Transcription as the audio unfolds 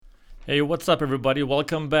Hey, what's up, everybody?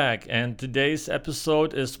 Welcome back. And today's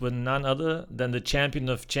episode is with none other than the champion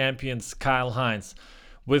of champions, Kyle Hines.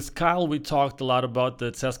 With Kyle, we talked a lot about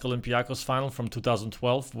the CSKA Olympiacos final from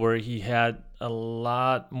 2012, where he had a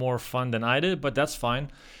lot more fun than I did, but that's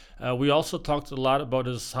fine. We also talked a lot about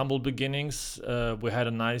his humble beginnings. We had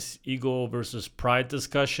a nice ego versus pride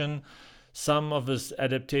discussion. Some of his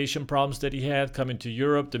adaptation problems that he had coming to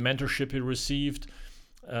Europe, the mentorship he received,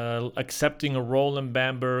 accepting a role in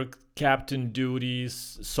Bamberg, captain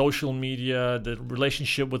duties, social media, the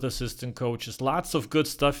relationship with assistant coaches. Lots of good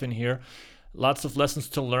stuff in here. Lots of lessons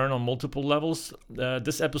to learn on multiple levels.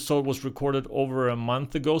 This episode was recorded over a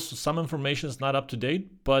month ago, so some information is not up to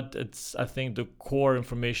date, but I think the core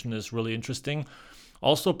information is really interesting.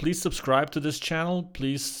 Also, please subscribe to this channel.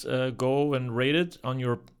 Please go and rate it on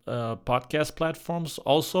your podcast platforms.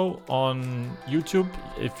 Also on YouTube,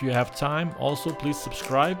 if you have time. Also, please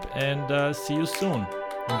subscribe and see you soon.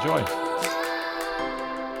 Enjoy.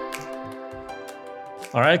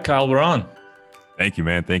 All right, Kyle, we're on. Thank you,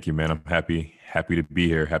 man. I'm happy to be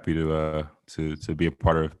here. Happy to be a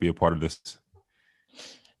part of this.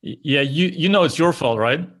 Yeah, you know it's your fault,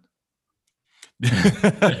 right? you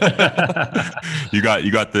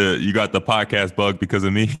got the podcast bug because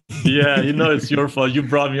of me. Yeah, you know it's your fault. You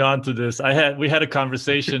brought me on to this. We had a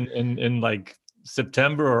conversation in like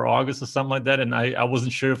September or August or something like that, and I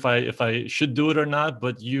wasn't sure if I should do it or not,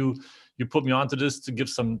 but you put me onto this to give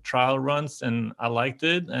some trial runs, and I liked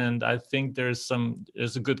it, and I think there's a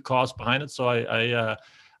good cause behind it. So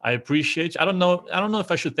I appreciate you. I don't know if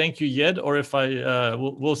I should thank you yet, or if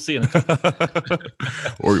we'll see.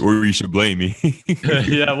 or you should blame me.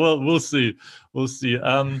 Yeah, we'll see.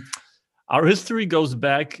 Our history goes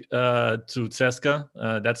back to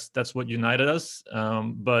CSKA. That's what united us.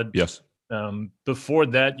 But yes. Before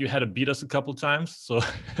that, you had to beat us a couple times. So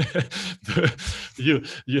you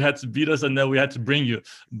had to beat us, and then we had to bring you.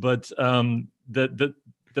 But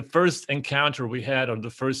the first encounter we had, or the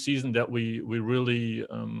first season that we really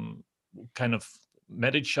kind of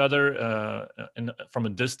met each other from a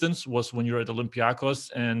distance, was when you were at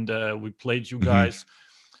Olympiacos, and we played you guys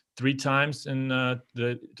 3 times in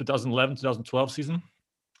the 2011-2012 season.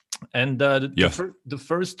 And the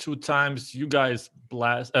first 2 times you guys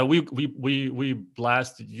we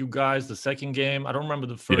blasted you guys. The second game, I don't remember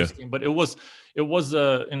the first game, but it was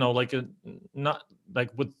not like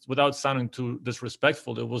without sounding too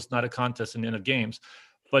disrespectful, it was not a contest in the end of games.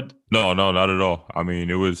 But no, not at all. I mean,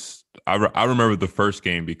 it was. I remember the first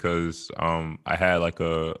game because I had I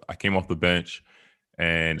came off the bench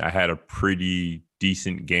and I had a pretty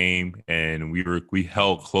decent game, and we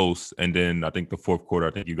held close, and then I think the fourth quarter,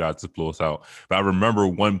 I think you guys just blew us out. But I remember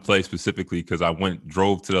one play specifically because I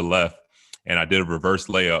drove to the left and I did a reverse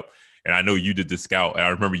layup, and I know you did the scout, and I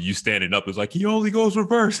remember you standing up. It was like, he only goes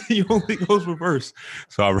reverse.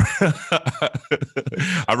 So I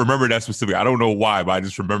remember that specifically. I don't know why, but I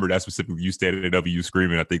just remember that specifically. You standing up and you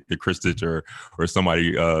screaming. I think the Kristich or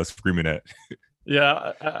somebody screaming at.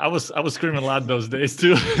 Yeah, I was screaming a lot those days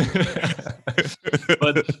too.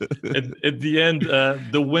 But at the end,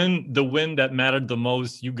 the win that mattered the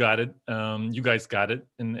most, you got it. You guys got it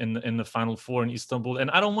in the Final Four in Istanbul. And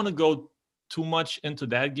I don't want to go too much into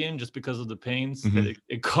that game just because of the pains that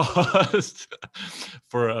it caused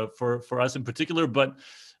for us in particular. But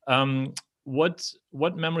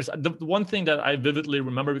what memories? The one thing that I vividly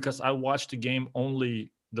remember, because I watched the game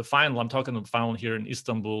only. The final, I'm talking the final here in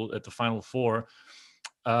Istanbul at the Final Four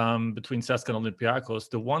between CSKA and Olympiacos.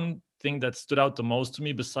 The one thing that stood out the most to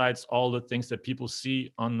me, besides all the things that people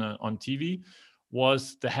see on TV,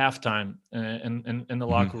 was the halftime in the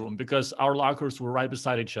locker room, because our lockers were right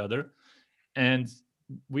beside each other. And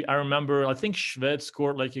I remember, I think Shved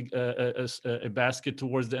scored like a basket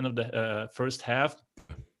towards the end of the first half.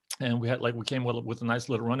 And we came with a nice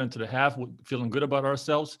little run into the half, feeling good about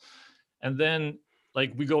ourselves. And then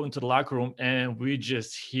we go into the locker room and we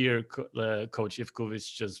just hear Coach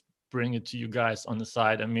Ivkovic just bring it to you guys on the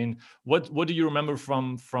side. I mean, what do you remember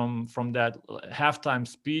from that halftime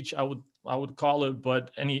speech? I would call it,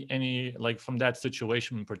 but any from that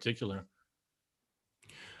situation in particular.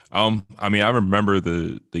 I mean, I remember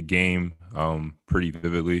the game pretty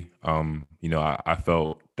vividly. I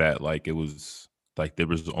felt that it was there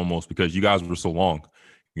was almost, because you guys were so long.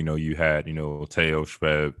 You had, Teo,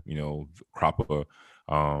 Shveb, Krapa,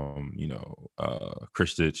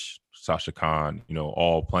 Kristich, Sasha Khan,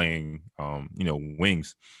 all playing,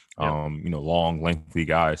 wings, long, lengthy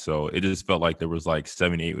guys. So it just felt like there was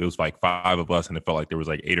 7, 8, it was 5 of us, and it felt like there was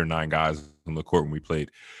 8 or 9 guys on the court when we played.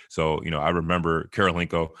 So, I remember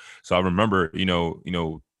Karolinko. So I remember,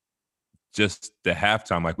 just the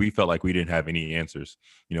halftime, like we felt like we didn't have any answers.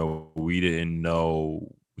 We didn't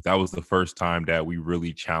know. That was the first time that we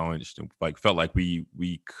really challenged and like felt like we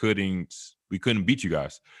couldn't beat you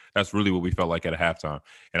guys. That's really what we felt like at a halftime.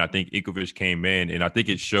 And I think Ikovic came in, and I think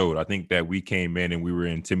it showed. I think that we came in and we were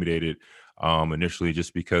intimidated initially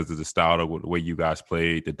just because of the style of the way you guys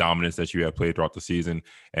played, the dominance that you had played throughout the season,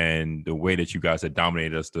 and the way that you guys had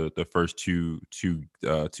dominated us the first two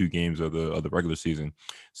games of the regular season.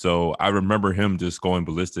 So I remember him just going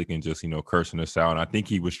ballistic and just cursing us out. And I think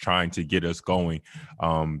he was trying to get us going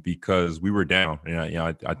because we were down.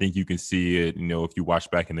 And I think you can see it. If you watch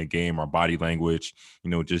back in the game, our body language,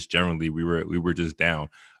 just generally we were just down.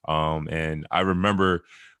 And I remember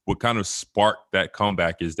what kind of sparked that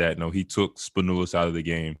comeback is that he took Spanoulis out of the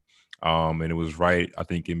game. And it was right, I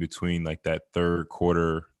think, in between like that third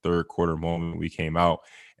quarter moment we came out,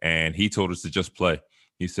 and he told us to just play.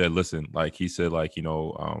 He said, listen, you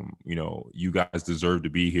guys deserve to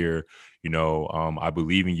be here. I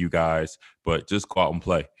believe in you guys, but just go out and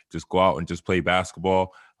play. Just go out and just play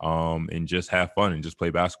basketball and just have fun and just play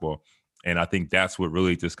basketball. And I think that's what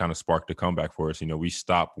really just kind of sparked the comeback for us. We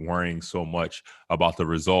stopped worrying so much about the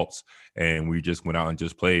results, and we just went out and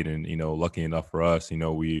just played. And, lucky enough for us,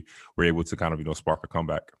 we were able to kind of, spark a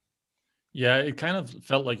comeback. Yeah, it kind of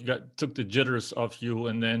felt like you took the jitters off you,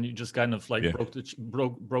 and then you just kind of like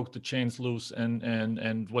broke the chains loose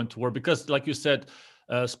and went to work. Because like you said,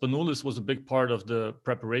 Spanoulis was a big part of the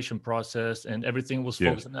preparation process, and everything was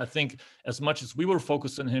focused. And I think as much as we were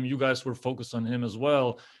focused on him, you guys were focused on him as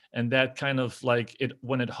well. And that kind of like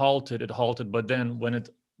when it halted. But then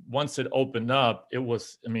once it opened up, it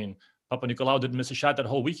was, I mean, Papa Nicolau didn't miss a shot that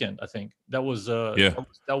whole weekend. I think that was a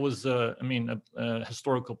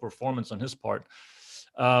historical performance on his part.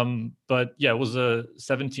 But yeah, it was a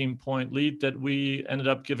 17-point lead that we ended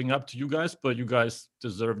up giving up to you guys, but you guys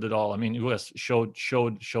deserved it all. I mean, you guys showed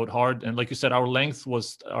hard, and like you said, our length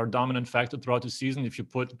was our dominant factor throughout the season. If you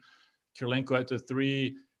put Kirilenko at the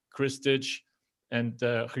 3, Kristic and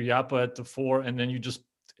Hryapa at the 4, and then you just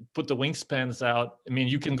put the wingspans out, I mean,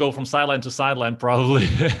 you can go from sideline to sideline probably.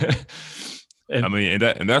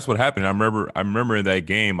 And that's what happened. I remember in that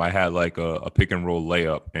game, I had like a pick and roll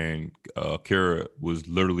layup, and Kira was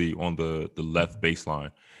literally on the left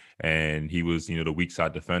baseline, and he was the weak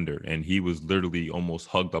side defender, and he was literally almost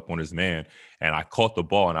hugged up on his man, and I caught the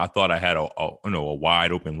ball, and I thought I had a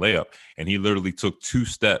wide open layup, and he literally took 2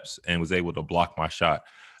 steps and was able to block my shot.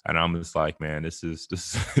 And I'm just like, man, this is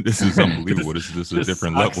unbelievable. This is a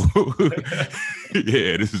different level.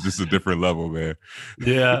 Yeah, this is just a different level, man.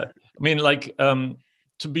 Yeah, I mean, like to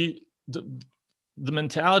be the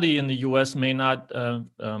mentality in the U.S. may not,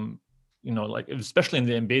 like especially in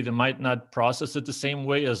the NBA, they might not process it the same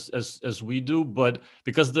way as we do. But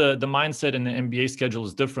because the mindset in the NBA schedule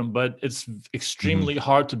is different, but it's extremely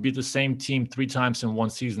hard to beat the same team 3 times in one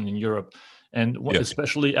season in Europe. And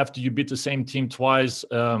especially after you beat the same team twice,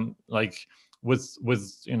 like with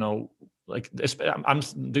like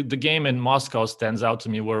the game in Moscow stands out to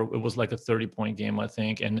me, where it was like a 30-point game, I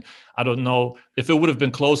think. And I don't know if it would have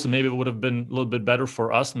been closer, maybe it would have been a little bit better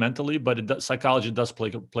for us mentally, but psychology does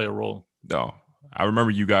play a role. No, I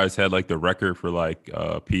remember you guys had like the record for like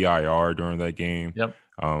PIR during that game. Yep.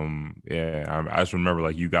 I just remember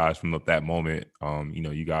like you guys from that moment,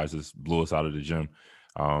 you guys just blew us out of the gym.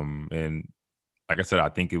 And like I said, I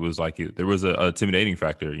think it was like there was a intimidating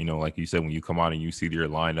factor, like you said, when you come out and you see your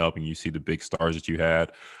lineup and you see the big stars that you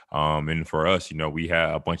had. And for us, we had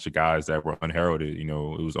a bunch of guys that were unheralded. It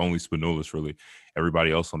was only Spanoulis really.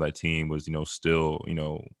 Everybody else on that team was, still,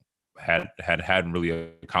 hadn't really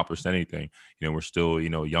accomplished anything. We're still,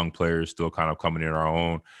 young players still kind of coming in our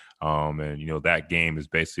own. And that game is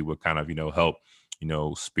basically what kind of, helped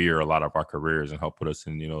spear a lot of our careers and help put us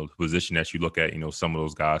in, the position that you look at, some of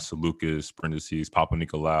those guys, Salukas, Prentices, Papa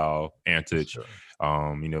Nicolau, Antic, Sure.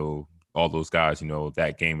 All those guys,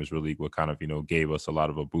 that game is really what kind of, gave us a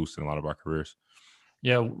lot of a boost in a lot of our careers.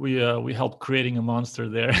 Yeah, we helped creating a monster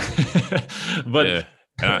there. But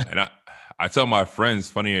yeah, and I tell my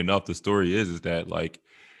friends, funny enough, the story is that like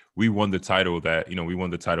we won the title that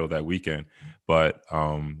weekend, but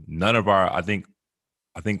none of our, I think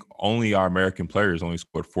only our American players only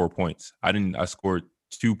scored 4 points. I scored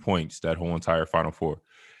 2 points that whole entire Final Four.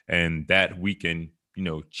 And that weekend,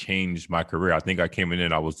 changed my career. I think I came in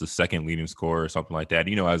and I was the second leading scorer or something like that.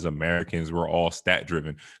 As Americans, we're all stat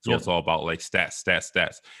driven. So It's all about like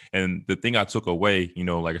stats. And the thing I took away,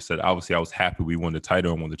 like I said, obviously I was happy we won the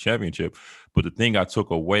title and won the championship. But the thing I took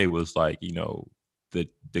away was like,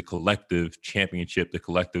 the collective championship, the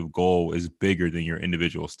collective goal is bigger than your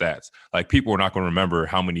individual stats. Like, people are not going to remember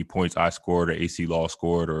how many points I scored or AC Law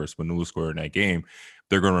scored or Spanula scored in that game.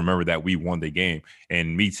 They're going to remember that we won the game.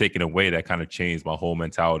 And me taking away that kind of changed my whole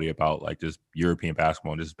mentality about like just European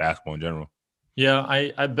basketball and just basketball in general. Yeah,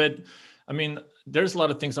 I bet. I mean, there's a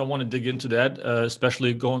lot of things I want to dig into that,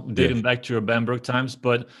 especially dating back to your Bamberg times.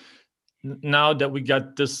 But now that we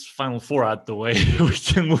got this Final Four out the way, we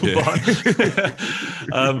can move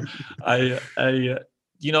on.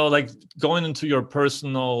 Like going into your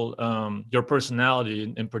your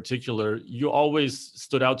personality in particular, you always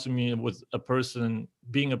stood out to me with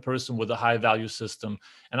being a person with a high value system.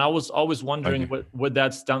 And I was always wondering what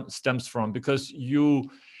that stems from, because you've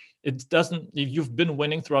been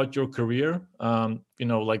winning throughout your career,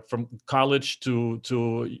 like from college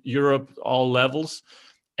to Europe, all levels.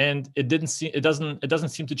 And it doesn't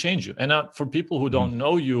seem to change you. And for people who don't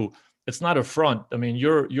know you, it's not a front. I mean,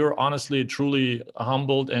 you're honestly, truly a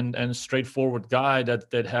humbled and straightforward guy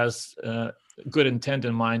that has good intent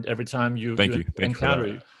in mind every time you encounter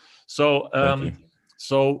you. So,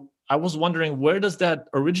 so I was wondering, where does that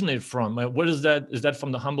originate from? Is that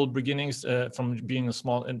from the humble beginnings, from being a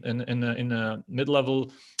small in a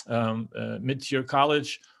mid-level, mid-tier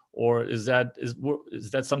college? Or is that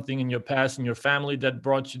something in your past, in your family, that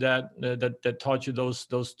brought you that taught you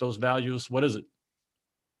those values? What is it?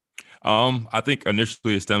 I think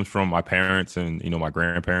initially it stems from my parents and my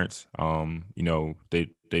grandparents.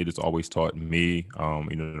 They just always taught me,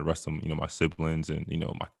 the rest of my siblings and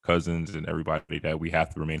my cousins and everybody, that we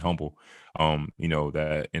have to remain humble.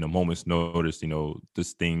 That in a moment's notice,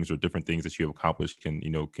 these things or different things that you have accomplished can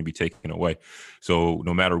be taken away. So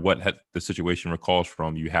no matter what the situation recalls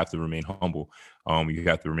from, you have to remain humble. You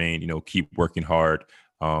have to remain, keep working hard.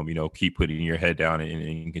 Keep putting your head down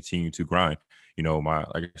and continue to grind.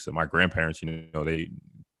 Like I said, my grandparents,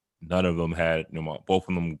 none of them had, both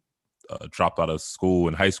of them dropped out of school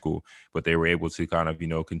in high school, but they were able to kind of,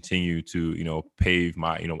 continue to, pave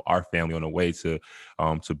our family on the way to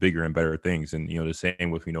bigger and better things. And, the same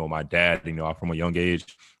with, my dad, from a young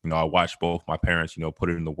age, I watched both my parents, put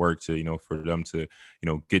in the work to, for them to,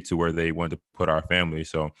 get to where they wanted to put our family.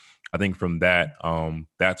 So I think from that,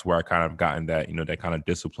 that's where I kind of gotten that, that kind of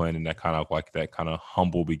discipline and that kind of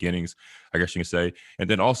humble beginnings, I guess you can say. And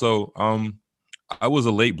then also, I was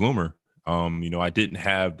a late bloomer. I didn't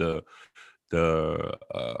have the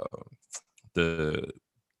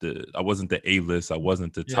I wasn't the A-list. I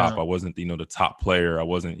wasn't the top. I wasn't, the top player. I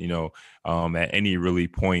wasn't, at any really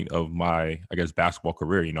point of my, I guess, basketball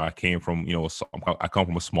career. I came from, I come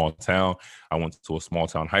from a small town. I went to a small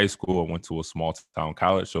town high school. I went to a small town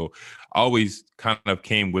college. So I always kind of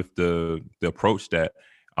came with the approach that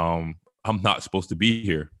I'm not supposed to be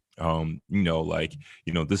here.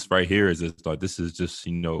 This right here is just like, this is just,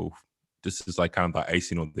 this is like kind of the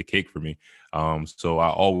icing on the cake for me. So I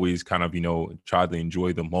always kind of, try to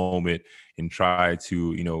enjoy the moment and try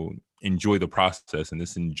to, enjoy the process and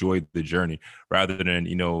just enjoy the journey rather than,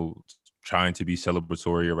 trying to be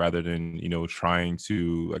celebratory or rather than, trying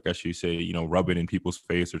to, I guess you say, rub it in people's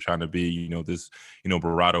face or trying to be, this,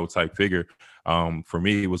 bravado type figure. For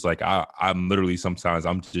me, it was like, I'm literally, sometimes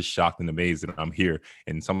I'm just shocked and amazed that I'm here.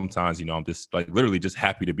 And sometimes, I'm just like literally just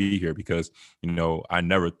happy to be here because, I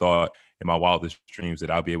never thought in my wildest dreams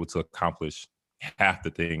that I'll be able to accomplish half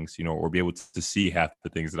the things, or be able to see half the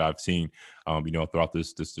things that I've seen, throughout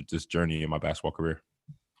this journey in my basketball career.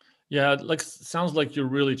 Yeah, sounds like you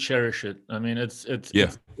really cherish it. I mean,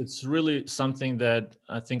 it's really something that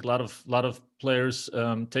I think a lot of players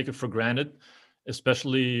take it for granted,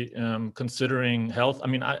 especially considering health. I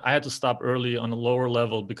mean, I had to stop early on a lower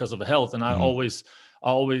level because of health, and I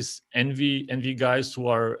always envy guys who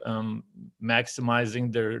are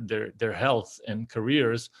maximizing their health and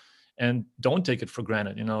careers, and don't take it for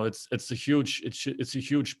granted. It's a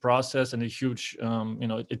huge process and a huge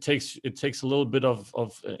it takes a little bit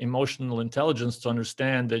of emotional intelligence to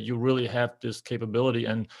understand that you really have this capability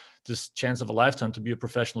and this chance of a lifetime to be a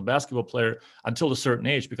professional basketball player until a certain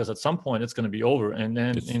age, because at some point it's going to be over, and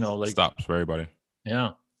then stops for everybody.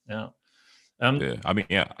 Yeah. I mean,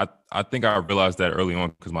 I think I realized that early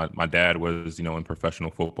on because my dad was, in professional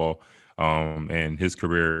football, and his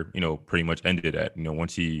career, pretty much ended at,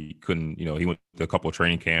 once he couldn't, he went to a couple of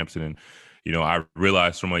training camps, and then, I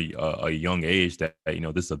realized from a young age that,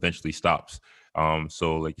 this eventually stops.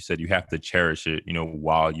 So like you said, you have to cherish it,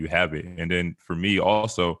 while you have it. And then for me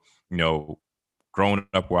also, growing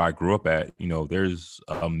up where I grew up at, there's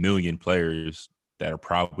a million players that are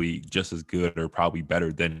probably just as good or probably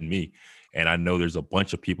better than me. And I know there's a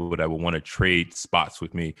bunch of people that will want to trade spots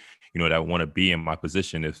with me, that want to be in my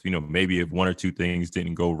position. If, maybe if one or two things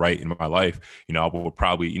didn't go right in my life, I would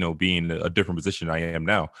probably, be in a different position I am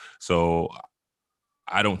now. So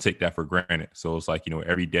I don't take that for granted. So it's like,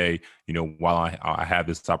 every day, while I have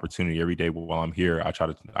this opportunity, every day while I'm here, I try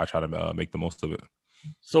to make the most of it.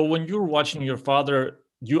 So when you were watching your father,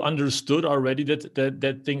 you understood already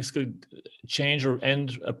that things could change or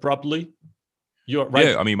end abruptly. You're right.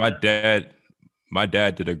 Yeah, I mean, my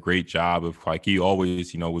dad did a great job of, like, he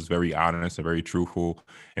always, was very honest and very truthful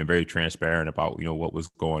and very transparent about, what was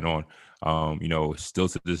going on. Still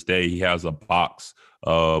to this day, he has a box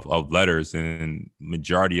of letters, and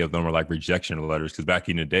majority of them are like rejection letters. Because back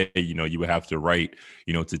in the day, you would have to write,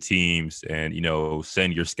 to teams and,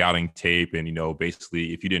 send your scouting tape. And,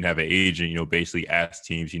 basically, if you didn't have an agent, basically ask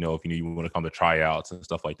teams, if you want to come to tryouts and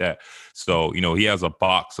stuff like that. So, he has a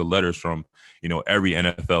box of letters from, every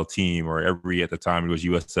NFL team, or every, at the time it was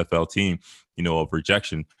USFL team, of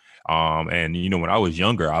rejection. And, when I was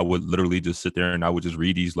younger, I would literally just sit there and I would just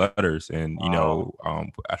read these letters. And, Wow.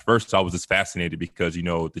 At first I was just fascinated because,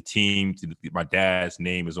 the team, my dad's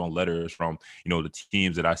name is on letters from, the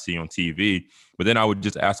teams that I see on TV. But then I would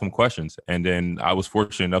just ask them questions. And then I was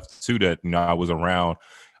fortunate enough too that, I was around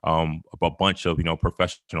a bunch of,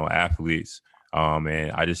 professional athletes.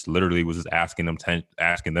 And I just literally was just asking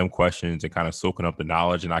them questions and kind of soaking up the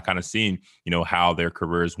knowledge. And I kind of seen, how their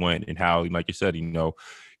careers went, and how, like you said,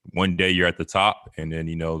 one day you're at the top, and then,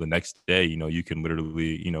 the next day, you can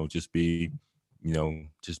literally, just be,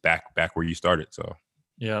 just back where you started. So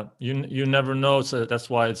Yeah, you never know. So that's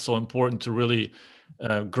why it's so important to really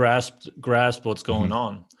grasp what's going mhm.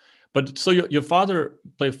 on. But so your father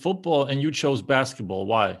played football and you chose basketball.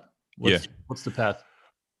 Why? Yeah. What's the path?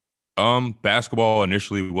 Basketball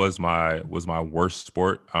initially was my worst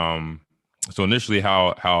sport. So initially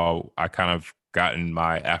how I kind of gotten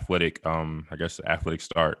my athletic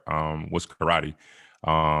start, was karate.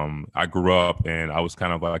 I grew up and I was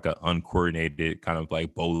kind of like an uncoordinated, kind of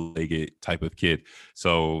like bow-legged type of kid.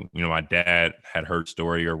 So, my dad had heard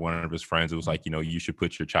story, or one of his friends, it was like, you should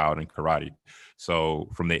put your child in karate. So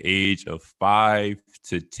from the age of 5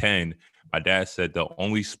 to 10, my dad said the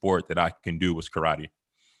only sport that I can do was karate.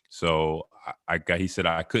 So he said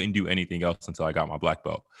I couldn't do anything else until I got my black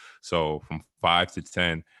belt. So from 5 to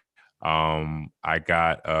 10, I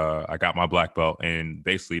got my black belt, and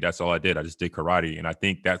basically that's all I did. I just did karate. And I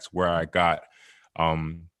think that's where I got,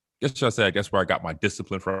 I guess where I got my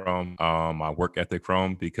discipline from, my work ethic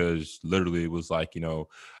from, because literally it was like,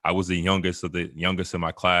 I was the youngest in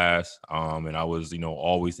my class. And I was,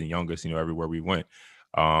 always the youngest, everywhere we went.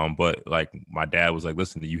 But like, my dad was like,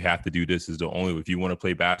 listen, you have to do this. Is the only, if you want to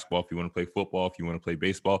play basketball, if you want to play football, if you want to play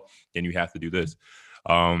baseball, then you have to do this.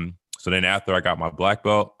 So then after I got my black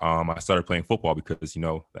belt, I started playing football because,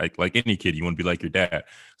 like any kid, you want to be like your dad.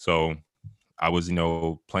 So I was,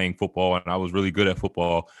 playing football, and I was really good at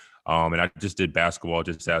football. And I just did basketball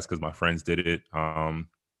just as because my friends did it. And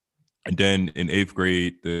then in 8th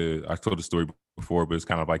grade, I told the story before, but it's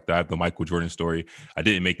kind of like the Michael Jordan story. I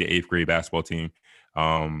didn't make the 8th grade basketball team.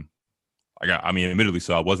 Admittedly,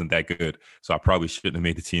 so I wasn't that good, so I probably shouldn't have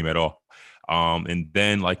made the team at all. And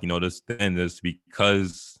then, like, this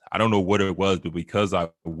because I don't know what it was, but because I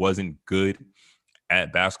wasn't good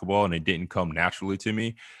at basketball and it didn't come naturally to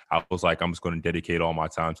me, I was like, I'm just going to dedicate all my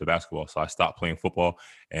time to basketball. So I stopped playing football,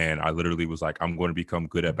 and I literally was like, I'm going to become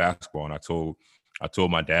good at basketball. And I told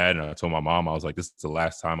my dad and I told my mom, I was like, this is the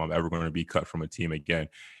last time I'm ever going to be cut from a team again.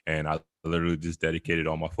 And I literally just dedicated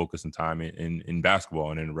all my focus and time in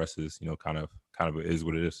basketball. And then the rest is, kind of is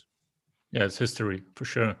what it is. Yeah, it's history for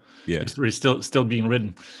sure. Yeah, History is still being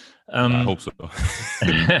written. I Um, hope so.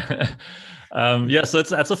 yeah, so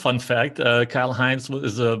that's a fun fact. Kyle Hines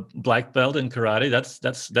is a black belt in karate. That's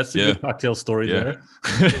a Yeah, good cocktail story yeah, there.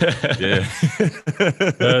 yeah.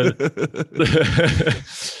 Uh,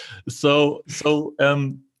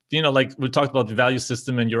 like we talked about the value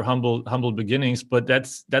system and your humble beginnings, but that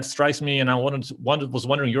strikes me, and I was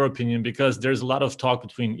wondering your opinion, because there's a lot of talk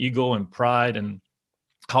between ego and pride, and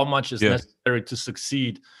how much is Yeah. necessary to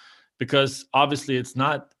succeed, because obviously it's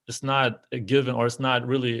not a given, or it's not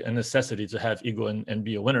really a necessity to have ego and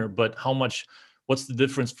be a winner. But what's the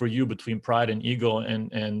difference for you between pride and ego,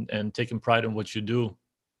 and taking pride in what you do?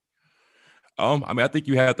 I think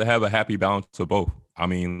you have to have a happy balance of both.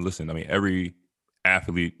 Listen, every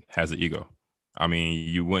athlete has an ego.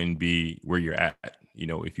 You wouldn't be where you're at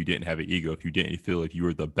if you didn't have an ego, if you didn't feel like you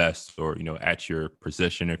were the best, or at your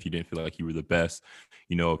position, if you didn't feel like you were the best,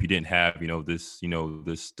 if you didn't have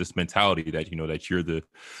this mentality that that you're the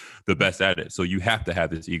best at it. So you have to have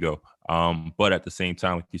this ego. But at the same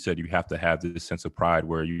time, like you said, you have to have this sense of pride,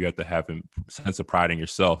 where you have to have a sense of pride in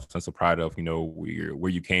yourself, sense of pride of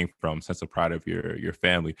where you came from, sense of pride of your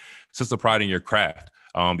family, sense of pride in your craft.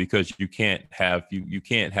 Because you can't have you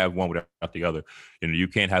can't have one without the other. You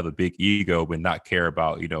can't have a big ego but not care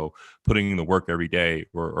about putting in the work every day,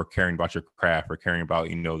 or caring about your craft, or caring about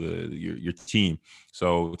your team.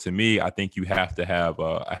 So to me, I think you have to have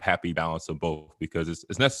a happy balance of both, because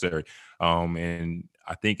it's necessary. And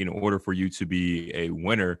I think in order for you to be a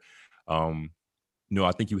winner,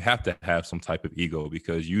 I think you have to have some type of ego,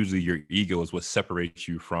 because usually your ego is what separates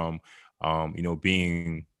you from,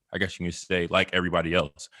 being, I guess you can say, like everybody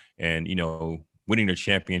else. And, winning the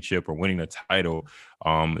championship or winning the title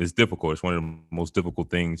is difficult. It's one of the most difficult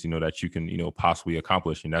things, that you can, possibly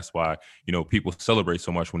accomplish. And that's why, people celebrate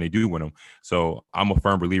so much when they do win them. So I'm a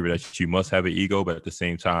firm believer that you must have an ego, but at the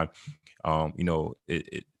same time,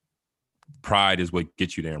 pride is what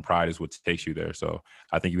gets you there, and pride is what takes you there. So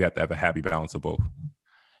I think you have to have a happy balance of both.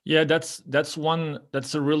 Yeah, that's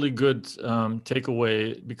a really good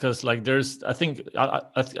takeaway, because like I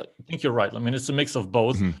think you're right. I mean, it's a mix of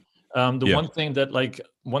both. The Yeah. one thing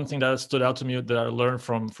that stood out to me that I learned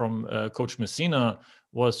from Coach Messina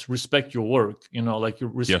was respect your work. Like you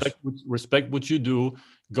respect what you do.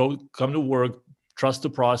 Come to work, trust the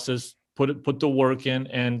process, put the work in,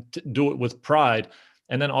 and do it with pride.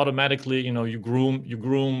 And then automatically, you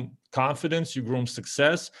groom confidence, you groom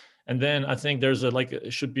success. And then I think there's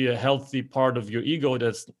it should be a healthy part of your ego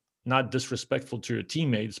that's not disrespectful to your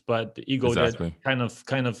teammates, but the ego Exactly. that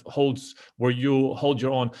kind of holds, where you hold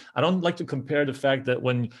your own. I don't like to compare the fact that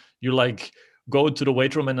when you go to the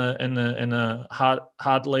weight room and a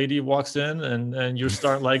hot lady walks in, and you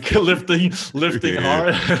start lifting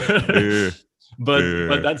hard.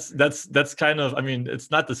 But that's kind of, I mean,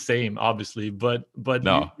 it's not the same, obviously, but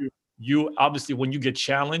No. you obviously, when you get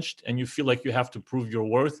challenged and you feel like you have to prove your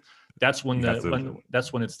worth, that's when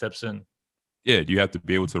that's when it steps in. Yeah, you have to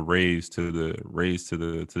be able to raise to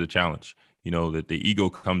the challenge. That the ego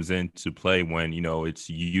comes into play when it's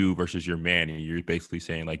you versus your man, and you're basically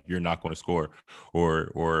saying like you're not going to score,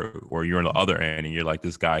 or you're on the other end and you're like,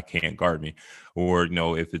 this guy can't guard me, or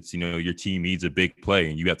if it's your team needs a big play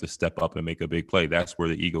and you have to step up and make a big play. That's where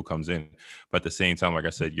the ego comes in. But at the same time, like I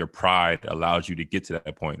said, your pride allows you to get to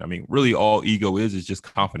that point. I mean, really, all ego is just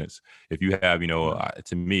confidence. If you have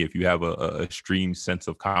to me, if you have a extreme sense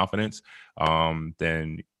of confidence,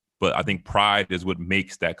 then, but I think pride is what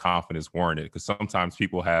makes that confidence warranted, because sometimes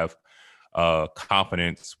people have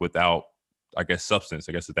confidence without, I guess, substance.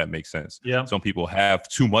 I guess if that makes sense. Yeah. Some people have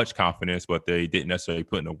too much confidence, but they didn't necessarily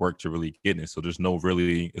put in the work to really get it. So there's no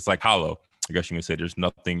really, it's like hollow. I guess you can say there's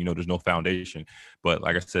nothing, there's no foundation. But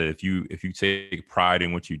like I said, if you take pride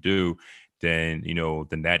in what you do, then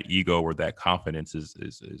then that ego or that confidence is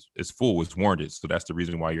full, it's warranted. So that's the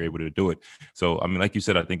reason why you're able to do it. So I mean, like you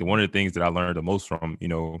said, I think one of the things that I learned the most from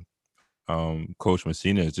Coach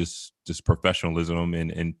Messina is just professionalism,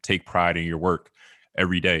 and take pride in your work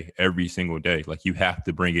every day, every single day. Like you have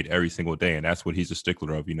to bring it every single day, and that's what he's a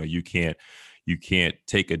stickler of. You can't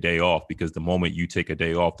take a day off, because the moment you take a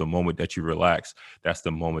day off, the moment that you relax, that's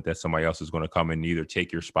the moment that somebody else is going to come and either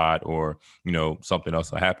take your spot, or something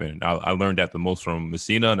else will happen. I learned that the most from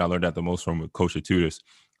Messina, and I learned that the most from Coach Atutis.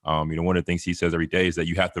 One of the things he says every day is that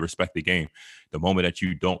you have to respect the game. The moment that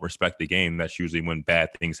you don't respect the game, that's usually when bad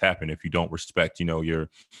things happen. If you don't respect, your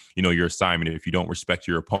assignment, if you don't respect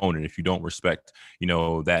your opponent, if you don't respect,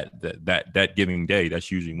 that giving day, that's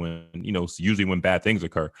usually when bad things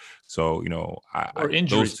occur. So,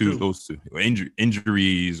 injuries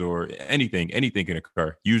injuries or anything can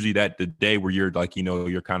occur. Usually that the day where you're like,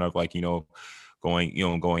 you're kind of like,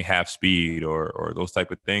 going half speed or those type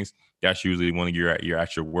of things, that's usually when you're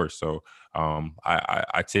at your worst. So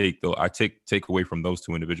I take away from those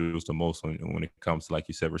two individuals the most when it comes to, like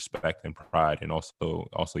you said, respect and pride, and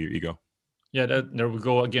also your ego. Yeah, there we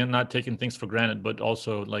go again. Not taking things for granted, but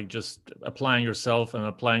also like just applying yourself and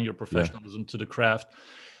applying your professionalism to the craft.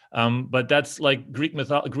 But that's like Greek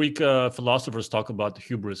philosophers talk about the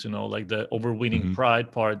hubris, like the overweening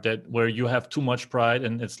pride part, that where you have too much pride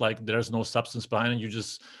and it's like there's no substance behind it. You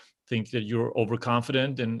just think that you're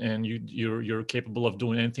overconfident and you're capable of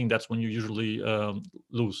doing anything. That's when you usually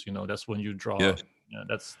lose. That's when you draw. Yeah.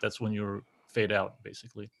 That's when you're fade out,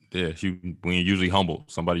 basically. Yeah, when you're usually humble,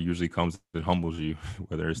 somebody usually comes and humbles you,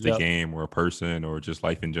 whether it's the Yeah. game or a person or just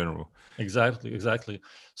life in general. Exactly, exactly.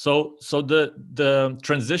 So the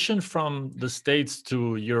transition from the States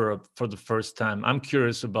to Europe for the first time, I'm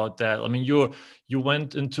curious about that. I mean, you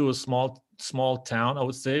went into a small town, I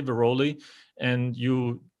would say, Veroli, and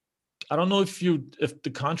I don't know if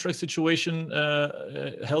the contract situation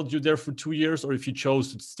held you there for 2 years, or if you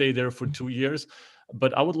chose to stay there for 2 years.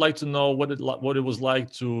 But I would like to know what it was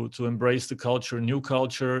like to embrace the culture, new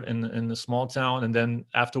culture in a small town, and then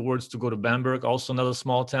afterwards to go to Bamberg, also another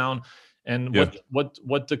small town, and Yeah.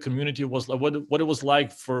 what the community was like, what it was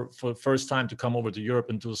like for first time to come over to Europe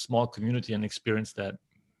into a small community and experience that.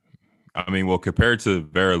 I mean, well, compared to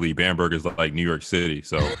Verily, Bamberg is like New York City,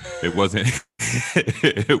 so it wasn't,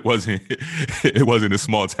 it wasn't a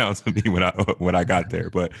small town to me when I got there.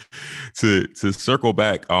 But to circle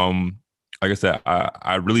back, like I said,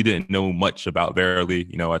 I really didn't know much about Verily.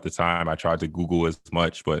 You know, at the time, I tried to Google as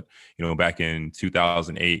much, but you know, back in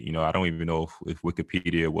 2008, you know, I don't even know if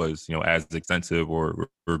Wikipedia was, you know, as extensive or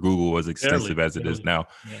Google was extensive as it is now.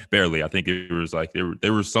 Yeah. Barely. I think it was like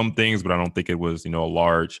there were some things, but I don't think it was, you know, a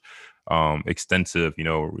large extensive, you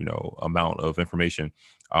know, amount of information.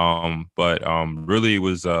 But really it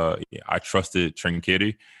was, I trusted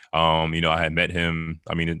Trinkieri. You know, I had met him.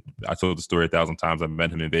 I mean, I told the story 1,000 times. I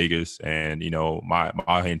met him in Vegas, and you know, my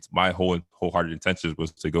wholehearted intention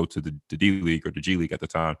was to go to the D League or the G League at the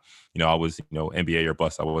time. You know, I was, you know, NBA or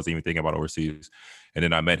bust. I wasn't even thinking about overseas. And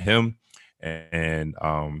then I met him, and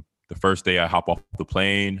the first day I hop off the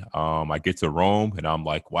plane, I get to Rome, and I'm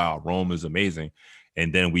like, wow, Rome is amazing.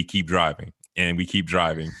 And then we keep driving and we keep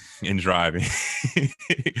driving and driving.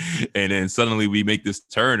 And then suddenly we make this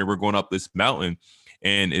turn and we're going up this mountain.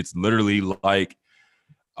 And it's literally like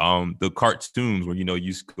the cartoons where, you know,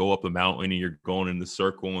 you go up a mountain and you're going in the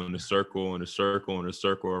circle and the circle and the circle and the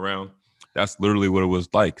circle around. That's literally what it was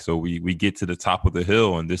like. So we get to the top of the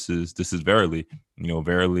hill, and this is Verily. You know,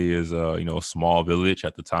 Verily is you know, a small village.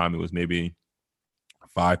 At the time, it was maybe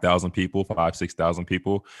 5,000 people, 6,000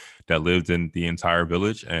 people that lived in the entire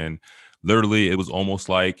village. And literally it was almost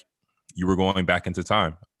like you were going back into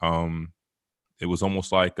time. It was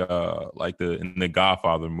almost like in the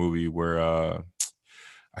Godfather movie where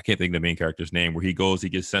I can't think of the main character's name, where he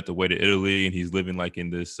gets sent away to Italy, and he's living like in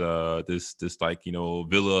this like, you know,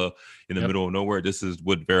 villa in the middle of nowhere. This is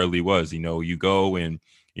what Verily was. You know, you go and,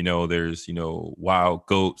 you know, there's, you know, wild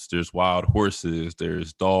goats, there's wild horses,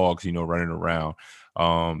 there's dogs, you know, running around.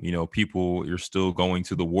 You know, people, you're still going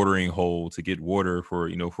to the watering hole to get water for,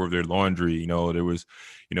 you know, for their laundry. You know, there was,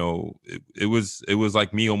 you know, it was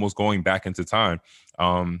like me almost going back into time.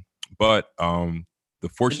 But the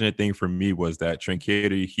fortunate thing for me was that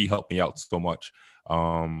Trinkieri, he helped me out so much.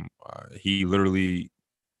 He literally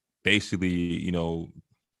basically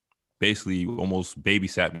almost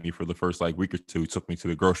babysat me for the first like week or two. He took me to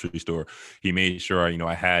the grocery store. He made sure, you know,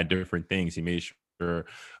 I had different things. He made sure, you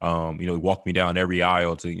know, he walked me down every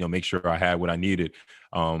aisle to, you know, make sure I had what I needed.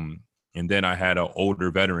 And then I had an older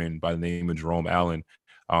veteran by the name of Jerome Allen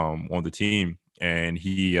on the team. And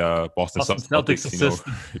he Boston Celtics,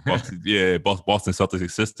 you know, Boston Celtics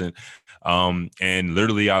assistant. And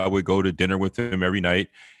literally I would go to dinner with him every night,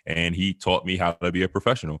 and he taught me how to be a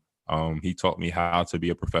professional. He taught me how to be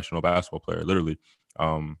a professional basketball player, literally.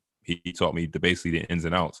 He taught me basically the ins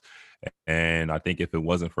and outs. And I think if it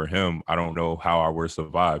wasn't for him, I don't know how I would have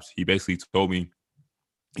survived. He basically told me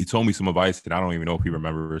some advice that I don't even know if he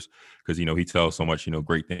remembers, because, you know, he tells so much, you know,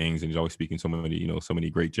 great things, and he's always speaking so many, you know, so many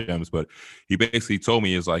great gems. But he basically told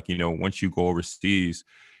me is like, you know, once you go overseas,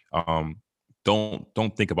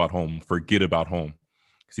 don't think about home, forget about home.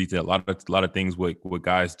 Because he said a lot of things what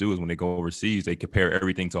guys do is when they go overseas, they compare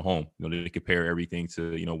everything to home. You know, they compare everything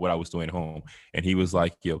to, you know, what I was doing at home. And he was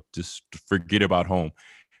like, yo, just forget about home.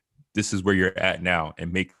 This is where you're at now,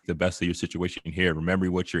 and make the best of your situation here. Remember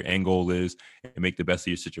what your end goal is and make the best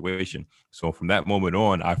of your situation. So from that moment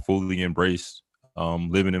on, I fully embraced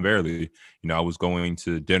living in Verily. You know, I was going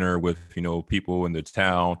to dinner with, you know, people in the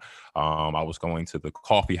town. I was going to the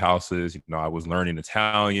coffee houses. You know, I was learning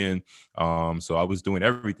Italian. So I was doing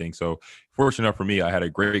everything. So fortunate enough for me, I had a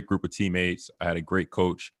great group of teammates. I had a great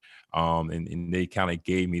coach. And they kind of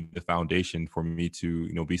gave me the foundation for me to,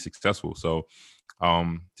 you know, be successful. So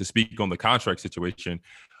to speak on the contract situation,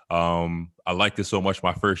 I liked it so much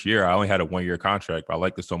my first year. I only had a 1-year contract, but I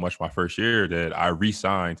liked it so much my first year that I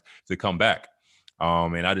re-signed to come back.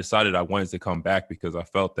 And I decided I wanted to come back because I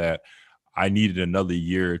felt that I needed another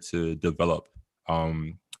year to develop.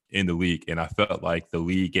 in the league. And I felt like the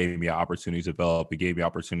league gave me an opportunity to develop. It gave me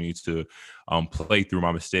opportunity to play through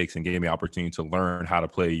my mistakes and gave me opportunity to learn how to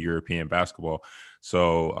play European basketball.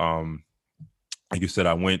 So, like you said,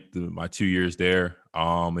 I went through my 2 years there,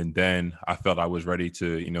 and then I felt I was ready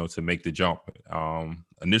to, to make the jump.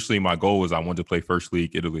 Initially, my goal was I wanted to play First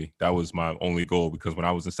League Italy. That was my only goal, because when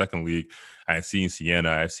I was in Second League, I had seen Siena,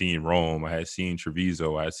 I had seen Rome, I had seen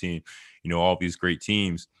Treviso, I had seen, all these great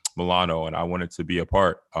teams, Milano, and I wanted to be a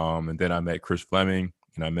part. And then I met Chris Fleming,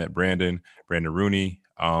 and I met Brandon Rooney.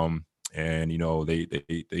 And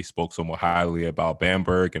they spoke somewhat highly about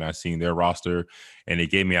Bamberg, and I seen their roster, and they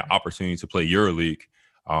gave me an opportunity to play EuroLeague,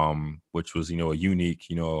 which was a unique,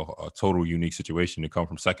 a total unique situation to come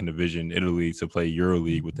from second division Italy to play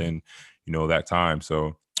EuroLeague within that time.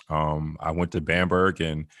 So I went to Bamberg,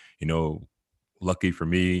 and lucky for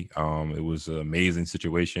me, it was an amazing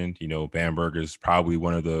situation. Bamberg is probably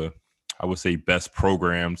one of the, I would say, best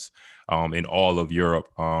programs in all of Europe.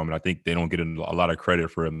 And I think they don't get a lot of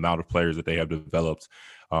credit for the amount of players that they have developed,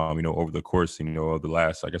 over the course, of the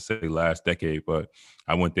last, like I say, last decade. But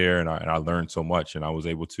I went there, and I learned so much, and I was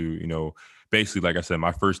able to, basically, like I said,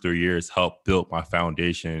 my first 3 years helped build my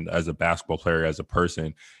foundation as a basketball player, as a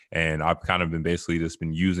person. And I've kind of been basically just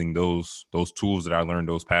been using those tools that I learned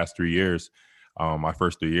those past 3 years, my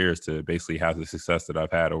first 3 years, to basically have the success that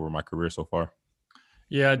I've had over my career so far.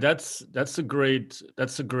 Yeah, that's a great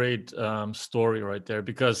story right there,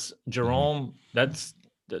 because Mm-hmm. Jerome,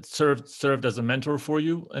 that served as a mentor for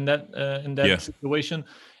you in that Yeah. situation,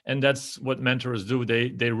 and that's what mentors do.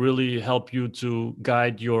 They really help you to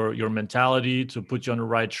guide your mentality, to put you on the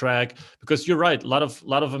right track, because you're right. A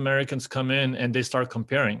lot of Americans come in and they start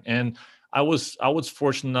comparing, and I was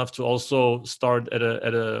fortunate enough to also start at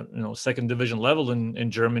a second division level in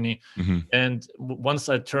Germany. Mm-hmm. And once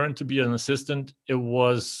I turned to be an assistant, it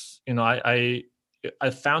was, I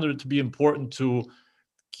found it to be important to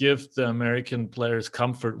give the American players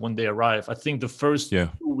comfort when they arrive. I think the first Yeah.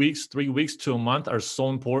 2 weeks, 3 weeks to a month are so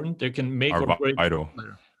important. They can make Are or break a vital.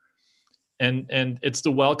 player. And it's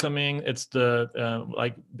the welcoming, it's the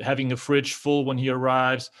like having a fridge full when he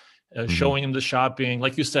arrives, Mm-hmm. showing him the shopping,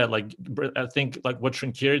 like you said. Like, I think like what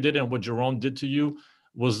Trinkieri did and what Jerome did to you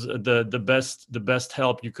was the best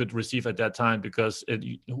help you could receive at that time, because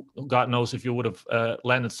God knows if you would have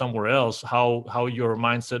landed somewhere else, how your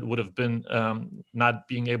mindset would have been, not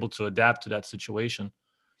being able to adapt to that situation.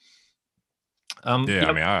 Yeah, I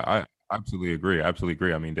Yeah. mean, I absolutely agree. Absolutely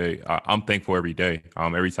agree. I mean, I'm thankful every day.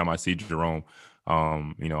 Every time I see Jerome,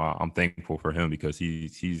 I'm thankful for him, because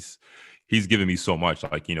he's given me so much.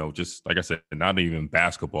 Like, just like I said, not even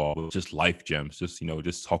basketball, but just life gems. Just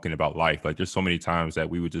just talking about life. Like, there's so many times that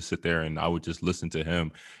we would just sit there and I would just listen to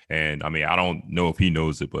him. And I mean, I don't know if he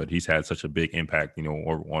knows it, but he's had such a big impact,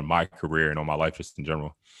 on my career and on my life just in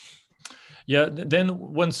general. Yeah. Then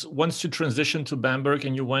once you transitioned to Bamberg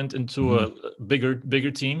and you went into Mm-hmm. a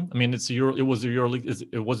bigger team. I mean, it was a EuroLeague.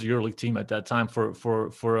 It was a EuroLeague team at that time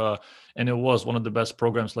and it was one of the best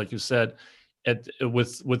programs, like you said,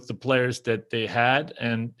 with the players that they had.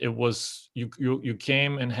 And it was, you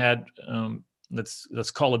came and had,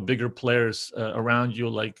 let's call it, bigger players around you,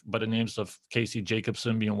 like by the names of Casey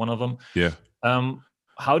Jacobson being one of them. Yeah.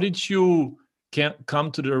 How did you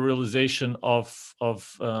come to the realization of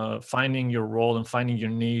finding your role and finding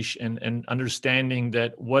your niche, and understanding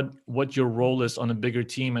that what your role is on a bigger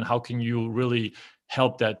team, and how can you really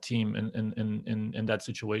help that team in that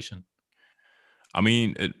situation? I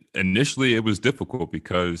mean, initially it was difficult,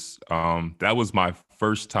 because that was my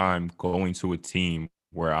first time going to a team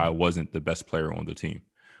where I wasn't the best player on the team,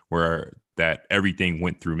 where that everything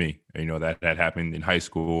went through me. That happened in high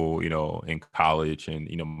school, in college, and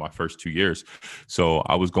my first 2 years. So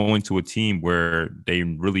I was going to a team where they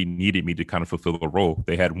really needed me to kind of fulfill a role.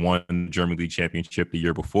 They had won German League championship the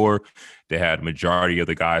year before. They had majority of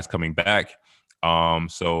the guys coming back.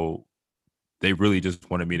 So they really just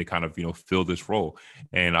wanted me to kind of, fill this role.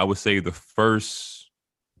 And I would say the first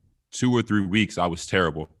 2 or 3 weeks, I was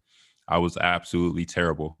terrible. I was absolutely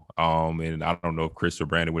terrible. And I don't know if Chris or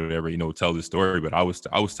Brandon would ever, tell this story, but I was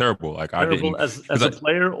terrible. Like, I Terrible didn't, as because a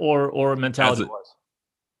player, or as mentality a,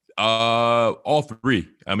 wise? all three.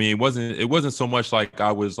 I mean, it wasn't so much like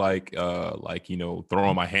I was like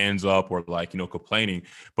throwing my hands up or like, complaining,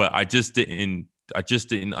 but I just didn't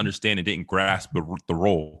understand and didn't grasp the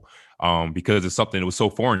role, because it's something that was so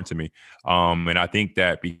foreign to me. And I think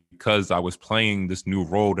that because I was playing this new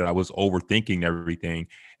role, that I was overthinking everything.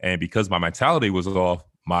 And because my mentality was off,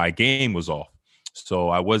 my game was off. So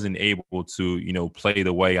I wasn't able to, play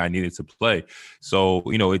the way I needed to play. So,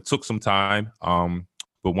 it took some time.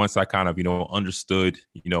 But once I kind of, understood,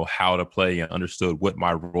 how to play and understood what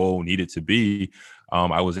my role needed to be,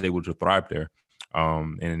 I was able to thrive there.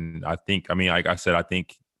 And I think, like I said, I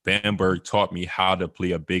think Bamberg taught me how to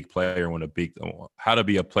play a big player on a big, how to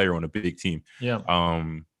be a player on a big team. Yeah.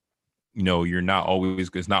 You're not always,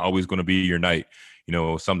 it's not always going to be your night.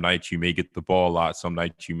 Some nights you may get the ball a lot. Some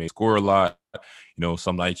nights you may score a lot.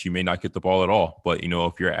 Some nights you may not get the ball at all. But,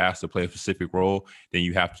 if you're asked to play a specific role, then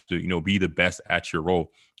you have to, be the best at your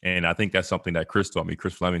role. And I think that's something that Chris taught me.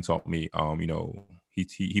 Chris Fleming taught me,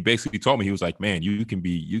 he basically taught me, he was like, man, you can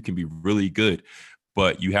be really good,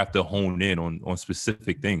 but you have to hone in on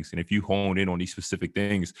specific things. And if you hone in on these specific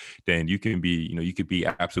things, then you can be, you could be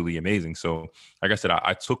absolutely amazing. So like I said,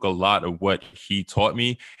 I took a lot of what he taught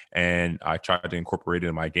me and I tried to incorporate it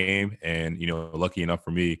in my game. And, lucky enough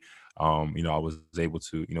for me, I was able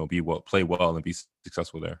to, play well and be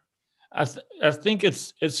successful there. I think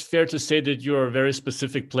it's fair to say that you're a very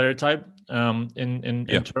specific player type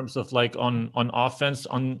in terms of like on offense.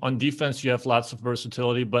 On defense, you have lots of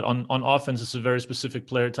versatility, but on offense, it's a very specific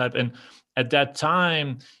player type. And at that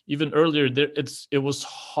time, even earlier, it was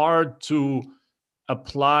hard to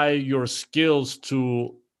apply your skills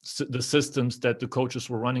to the systems that the coaches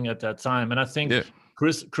were running at that time. And I think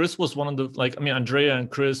Chris was one of the, like, Andrea and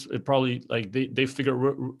Chris, it probably like they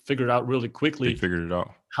figured out really quickly. They figured it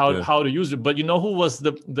out how to use it. But you know who was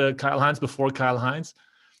the Kyle Hines before Kyle Hines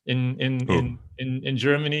in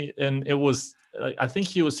Germany? And it was, I think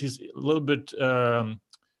he's a little bit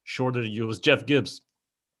shorter than you. It was Jeff Gibbs.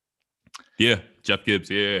 Yeah, Jeff Gibbs.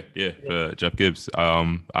 Yeah. Jeff Gibbs.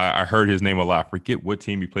 I heard his name a lot. I forget what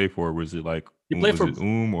team he played for. Was it like he played for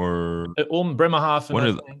or Bremerhaven?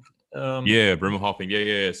 I think. Bremerhaven.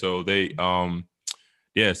 Yeah. So they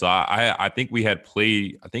so I think we had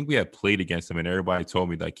played against him, and everybody told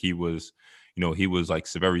me like he was like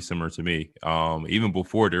very similar to me. Even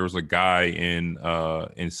before, there was a guy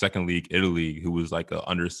in second league Italy who was like an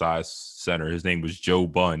undersized center. His name was Joe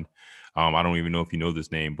Bunn. I don't even know if you know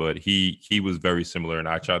this name, but he was very similar, and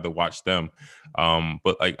I tried to watch them.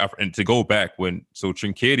 But like, and to go back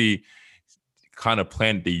Trinchetti kind of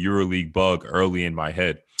planted the EuroLeague bug early in my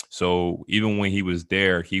head. So even when he was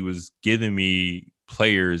there, he was giving me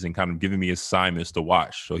players and kind of giving me assignments to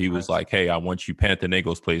watch. So he was like, hey, I want you,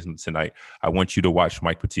 Panathinaikos plays tonight. I want you to watch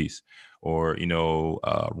Mike Batiste. Or,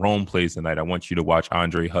 Rome plays tonight. I want you to watch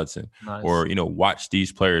Andre Hudson. Nice. Or, watch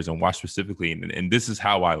these players and watch specifically. And this is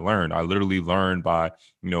how I learned. I literally learned by,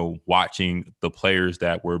 watching the players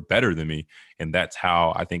that were better than me. And that's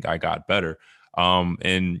how I think I got better.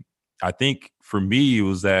 And I think for me, it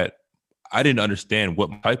was that I didn't understand what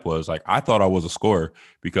my type was. Like, I thought I was a scorer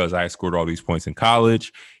because I scored all these points in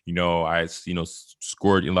college. I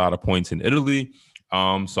scored a lot of points in Italy.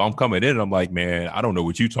 So I'm coming in and I'm like, man, I don't know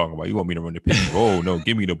what you're talking about. You want me to run the pick and roll? No,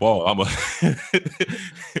 give me the ball. I'm a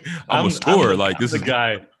scorer. I'm the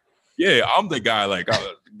guy. Yeah, I'm the guy. Like,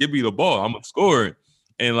 give me the ball. I'm a scorer.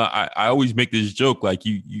 And like, I always make this joke, like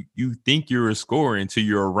you think you're a scorer until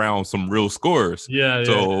you're around some real scorers. Yeah.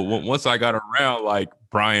 So once I got around like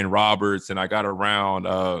Brian Roberts and I got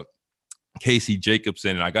around Casey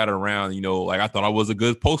Jacobson and I got around, like I thought I was a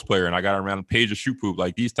good post player and I got around Paige Shupu,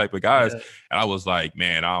 like these type of guys. Yeah. And I was like,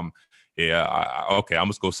 man, okay, I'm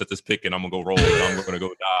just go set this pick and I'm gonna go roll and I'm gonna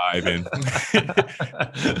go dive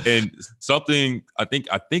and something I think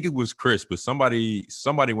it was Chris, but somebody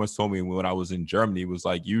once told me when I was in Germany, it was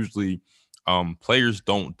like usually players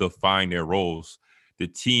don't define their roles. The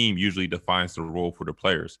team usually defines the role for the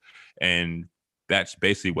players. And that's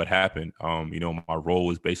basically what happened. My role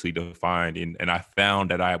was basically defined and I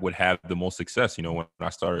found that I would have the most success, when I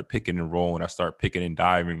started picking and roll, when I started picking and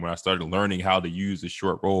diving, when I started learning how to use the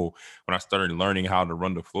short roll, when I started learning how to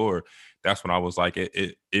run the floor, that's when I was like,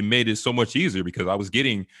 it made it so much easier because I was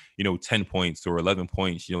getting, 10 points or 11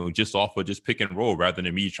 points, just off of just pick and roll rather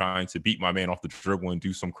than me trying to beat my man off the dribble and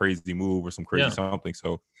do some crazy move or some crazy something.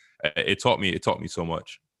 So it taught me so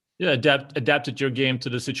much. Yeah. Adapted your game to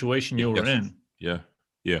the situation you were in.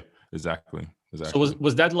 Yeah, exactly. So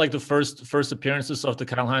was that like the first appearances of the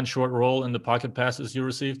Kyle Hines short roll and the pocket passes you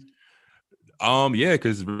received? Yeah,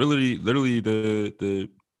 because literally the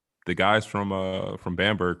guys from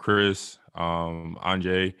Bamberg, Chris,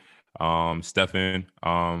 Anjay, Stefan,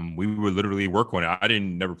 we would literally work on it. I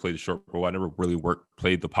never play the short roll. I never really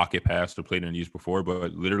played the pocket pass or played in these before,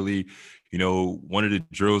 but literally, one of the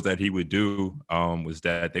drills that he would do was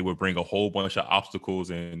that they would bring a whole bunch of obstacles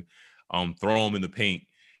and throw them in the paint.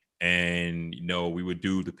 and we would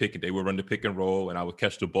do they would run the pick and roll, and I would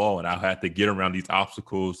catch the ball, and I had to get around these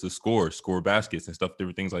obstacles to score baskets and stuff,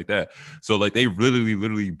 different things like that. So like they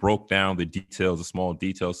literally broke down the details, the small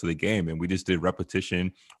details to the game, and we just did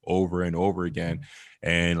repetition over and over again.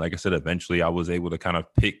 And like I said, eventually I was able to kind of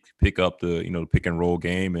pick up the the pick and roll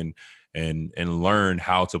game and learn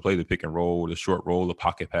how to play the pick and roll, the short roll, the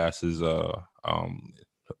pocket passes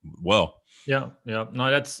well. Yeah. No,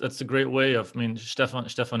 that's a great way of. I mean, Stefan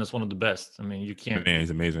is one of the best. I mean, you can't Man, he's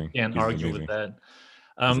amazing. can't He's argue with amazing.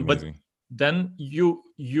 that. He's But amazing. then you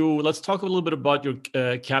let's talk a little bit about your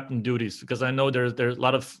captain duties, because I know there's a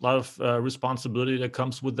lot of responsibility that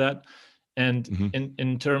comes with that, and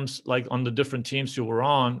in terms like on the different teams you were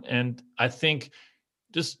on, and I think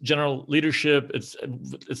just general leadership, it's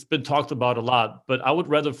been talked about a lot, but I would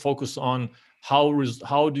rather focus on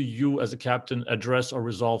how do you as a captain address or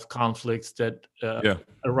resolve conflicts that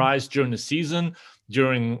arise during the season,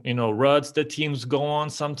 during ruts that teams go on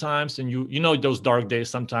sometimes, and those dark days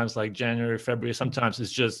sometimes, like January, February, sometimes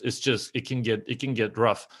it can get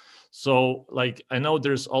rough. So like I know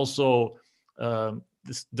there's also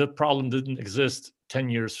the problem didn't exist 10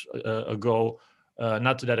 years ago,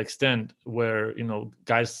 not to that extent, where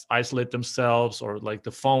guys isolate themselves, or like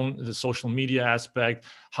the social media aspect.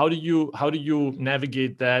 How do you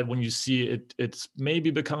navigate that when you see it's maybe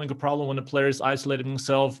becoming a problem when a player is isolating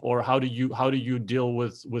himself, or how do you deal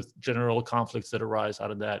with general conflicts that arise out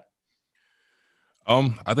of that?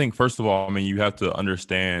 I think first of all, I mean, you have to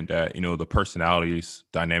understand that the personalities,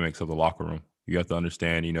 dynamics of the locker room. You have to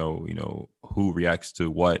understand, who reacts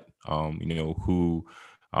to what, who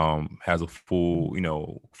has a full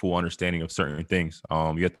understanding of certain things.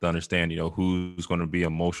 You have to understand, who's going to be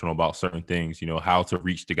emotional about certain things. How to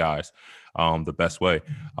reach the guys the best way.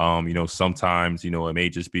 Sometimes it may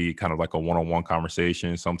just be kind of like a one-on-one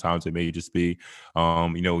conversation. Sometimes it may just be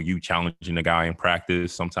you challenging the guy in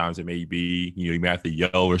practice. Sometimes it may be you may have to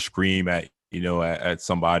yell or scream at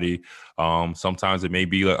somebody. Sometimes it may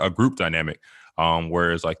be a group dynamic.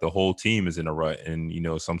 Whereas like the whole team is in a rut, and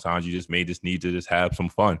sometimes you just need to just have some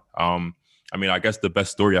fun. I mean, I guess the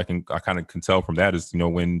best story I kind of can tell from that is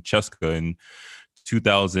when Cheska in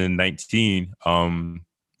 2019,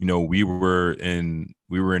 we were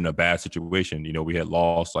in a bad situation. We had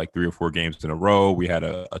lost like 3 or 4 games in a row. We had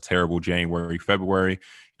a terrible January, February.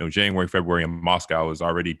 January, February in Moscow is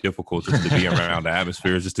already difficult just to be around. The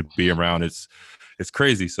atmosphere is just to be around. It's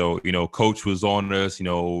crazy. So, coach was on us,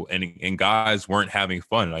 and guys weren't having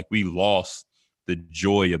fun. Like we lost the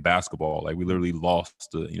joy of basketball. Like we literally lost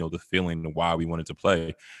the feeling of why we wanted to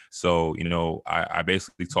play. So, I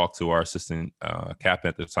basically talked to our assistant captain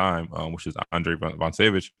at the time, which is Andre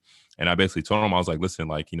Vansevich. And I basically told him, I was like, listen,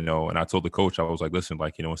 like, and I told the coach, I was like, listen,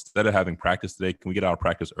 like, instead of having practice today, can we get out of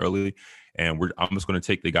practice early? And I'm just going to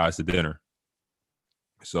take the guys to dinner.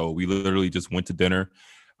 So we literally just went to dinner.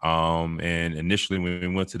 And initially when we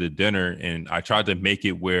went to the dinner, and I tried to make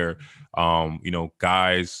it where,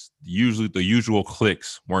 guys, usually the usual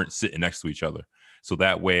cliques weren't sitting next to each other. So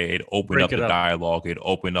that way it opened up the dialogue, it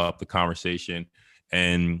opened up the conversation.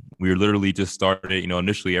 And we were literally just started,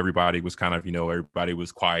 initially everybody was kind of, everybody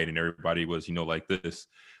was quiet and everybody was, like this.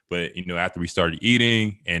 But, after we started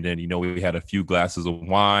eating, and then, we had a few glasses of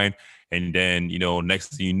wine, and then,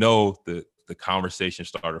 next thing you know, the conversation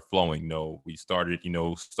started flowing. We started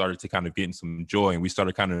to kind of getting some joy, and we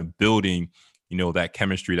started kind of building, that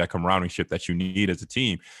chemistry, that camaraderie that you need as a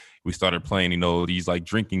team. We started playing, these like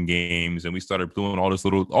drinking games, and we started doing all these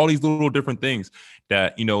little different things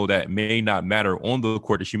that, that may not matter on the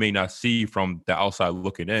court, that you may not see from the outside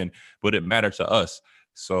looking in, but it mattered to us.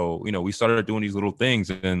 So, we started doing these little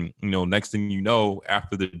things, and, next thing you know,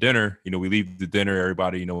 after the dinner, we leave the dinner,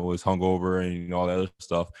 everybody, is hungover and all that other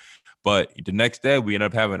stuff. But the next day, we ended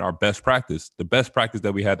up having our best practice, the best practice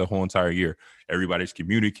that we had the whole entire year. Everybody's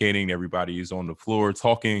communicating. Everybody is on the floor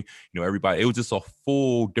talking. Everybody. It was just a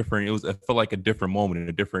full different. It felt like a different moment,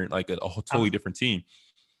 a different, like a totally different team.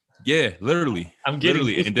 Yeah, literally. I'm getting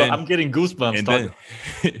goosebumps.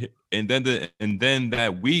 And then, and then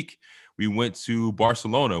that week, we went to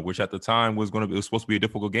Barcelona, which at the time was supposed to be a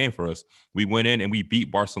difficult game for us. We went in and we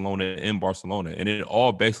beat Barcelona in Barcelona, and it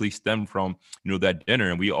all basically stemmed from that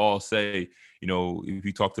dinner. And we all say, if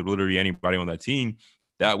you talk to literally anybody on that team,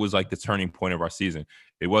 that was like the turning point of our season.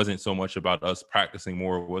 It wasn't so much about us practicing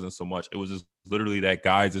more. It wasn't so much. It was just literally that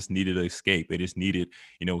guys just needed to escape. They just needed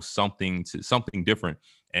something different.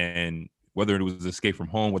 And whether it was escape from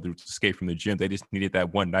home, whether it was escape from the gym, they just needed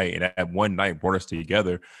that one night, and that one night brought us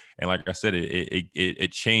together. And like I said,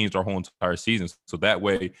 it changed our whole entire season. So that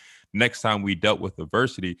way, next time we dealt with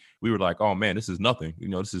adversity, we were like, oh man, this is nothing.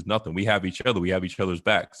 This is nothing. We have each other. We have each other's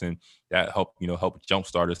backs, and that helped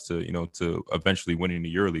jumpstart us to eventually winning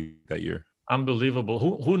the EuroLeague that year. Unbelievable.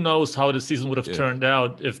 Who knows how the season would have turned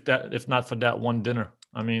out if not for that one dinner.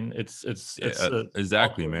 I mean, it's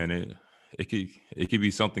exactly, man. It could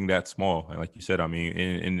be something that small, and like you said, I mean,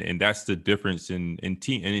 and that's the difference in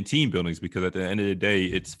team buildings, because at the end of the day,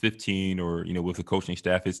 it's 15, or with the coaching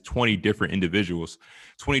staff, it's 20 different individuals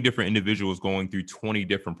going through 20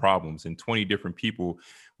 different problems, and 20 different people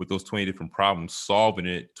with those 20 different problems solving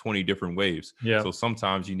it 20 different ways. Yeah. So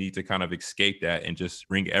sometimes you need to kind of escape that and just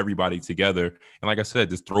bring everybody together. And like I said,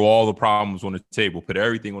 just throw all the problems on the table, put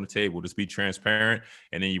everything on the table, just be transparent,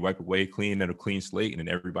 and then you wipe away clean at a clean slate, and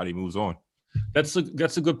then everybody moves on. That's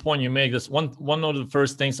a good point you make. That's one of the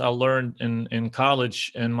first things I learned in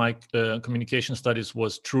college in my communication studies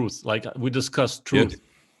was truth. Like, we discussed truth. Yeah.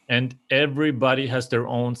 And everybody has their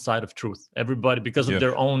own side of truth. Everybody, because of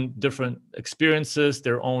their own different experiences,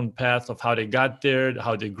 their own path of how they got there,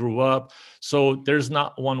 how they grew up. So there's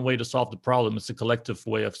not one way to solve the problem. It's a collective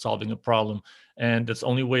way of solving a problem. And the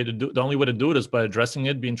only way to do it is by addressing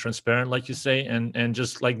it, being transparent, like you say, and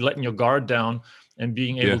just like letting your guard down and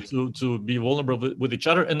being able to be vulnerable with each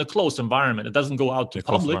other in a close environment. It doesn't go out to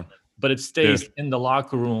public, but it stays in the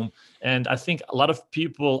locker room. And I think a lot of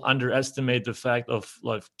people underestimate the fact of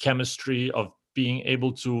like chemistry, of being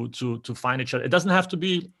able to find each other. It doesn't have to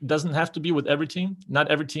be with every team. Not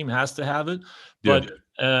every team has to have it, but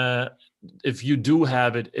if you do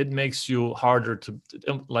have it, it makes you harder to,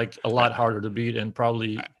 like, a lot harder to beat, and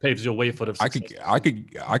probably paves your way for the success. I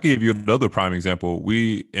could give you another prime example.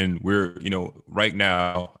 We're right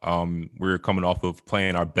now, we're coming off of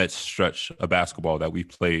playing our best stretch of basketball that we've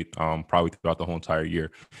played probably throughout the whole entire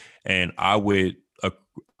year. And I would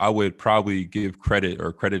probably give credit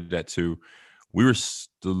that to, we were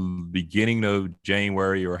the beginning of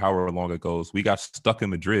January, or however long it goes, we got stuck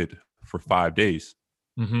in Madrid for 5 days.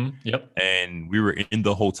 Mm-hmm. Yep. And we were in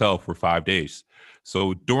the hotel for 5 days.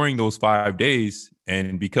 So during those 5 days,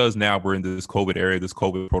 and because now we're in this COVID era, this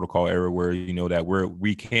COVID protocol era, where that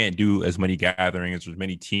we can't do as many gatherings, as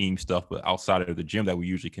many team stuff, but outside of the gym that we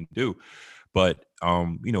usually can do. But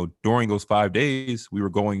during those 5 days, we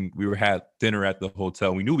had dinner at the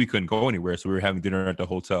hotel. We knew we couldn't go anywhere, so we were having dinner at the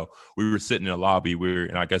hotel. We were sitting in the lobby.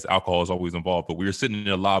 And I guess alcohol is always involved, but we were sitting in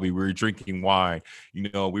the lobby. We were drinking wine.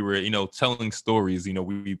 We were telling stories.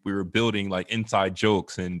 We were building like inside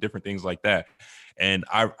jokes and different things like that. And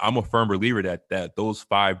I'm a firm believer that those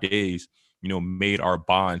 5 days, made our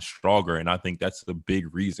bond stronger. And I think that's the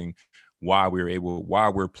big reason why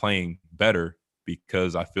we're playing better.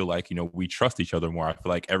 Because I feel like, we trust each other more. I feel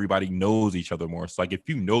like everybody knows each other more. It's like, if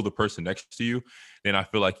you know the person next to you, then I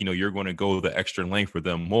feel like, you're going to go the extra length for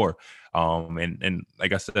them more. And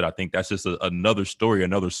like I said, I think that's just another story,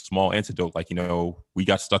 another small antidote. Like, we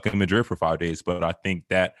got stuck in Madrid for 5 days, but I think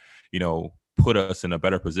that, put us in a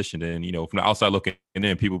better position than, from the outside looking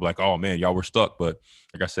in, people be like, oh man, y'all were stuck. But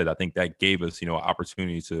like I said, I think that gave us,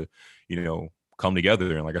 opportunity to, come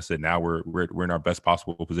together. And like I said, now we're in our best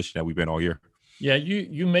possible position that we've been all year. Yeah,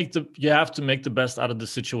 you have to make the best out of the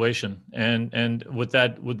situation, and with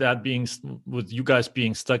you guys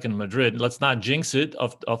being stuck in Madrid, let's not jinx it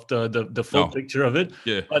of the full picture of it.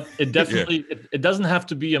 Yeah, but it definitely it doesn't have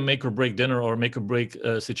to be a make or break dinner or make or break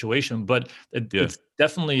situation, but it's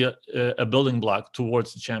definitely a building block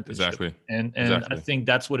towards the championship. Exactly, and I think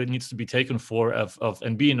that's what it needs to be taken for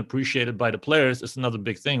and being appreciated by the players is another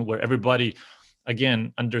big thing where everybody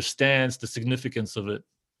again understands the significance of it.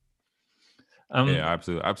 Yeah,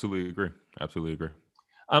 absolutely agree.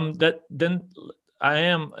 That then I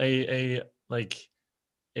am a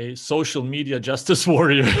social media justice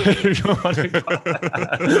warrior. If you want to call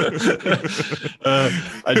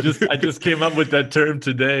it. I just came up with that term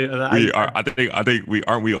today. And I think we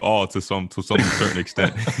aren't we all to some certain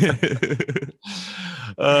extent.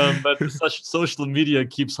 But such social media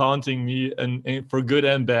keeps haunting me, and for good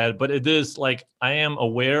and bad. But it is like I am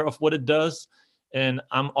aware of what it does. And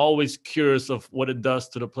I'm always curious of what it does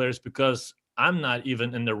to the players, because I'm not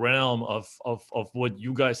even in the realm of what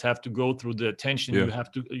you guys have to go through, the attention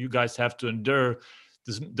you guys have to endure,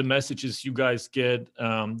 the messages you guys get,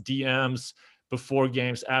 DMs before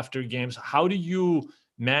games, after games. How do you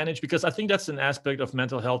manage? Because I think that's an aspect of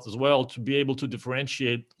mental health as well, to be able to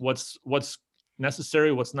differentiate what's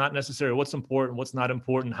necessary, what's not necessary, what's important, what's not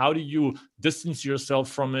important. How do you distance yourself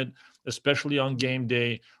from it, especially on game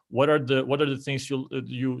day, what are the things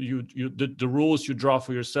the rules you draw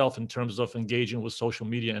for yourself in terms of engaging with social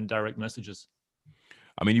media and direct messages?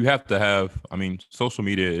 I mean, you have to have. I mean, social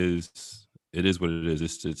media is it is what it is.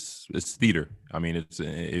 It's theater. I mean, it's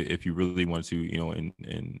if you really want to,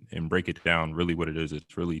 and break it down, really what it is,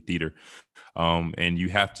 it's really theater. And you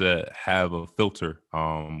have to have a filter,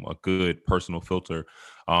 a good personal filter.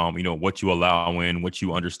 What you allow in, what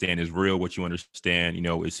you understand is real, what you understand,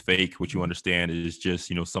 is fake, what you understand is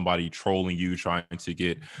just, somebody trolling you, trying to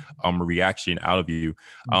get a reaction out of you.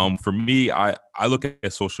 For me, I look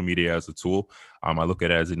at social media as a tool. I look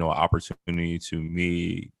at it as, an opportunity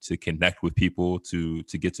to connect with people, to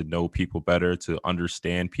get to know people better, to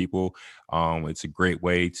understand people. It's a great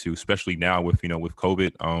way to, especially now with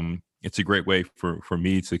COVID. It's a great way for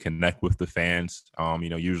me to connect with the fans.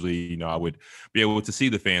 Usually, I would be able to see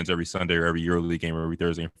the fans every Sunday or every EuroLeague game or every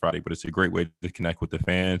Thursday and Friday, but it's a great way to connect with the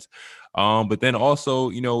fans. But then also,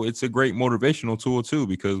 it's a great motivational tool too,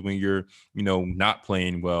 because when you're, not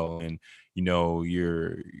playing well and,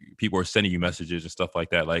 your people are sending you messages and stuff like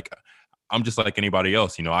that. Like, I'm just like anybody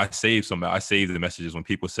else. I save the messages when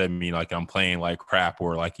people send me like I'm playing like crap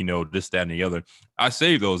or like, this, that, and the other. I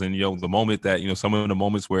save those. And, the moment that, some of the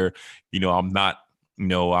moments where, I'm not,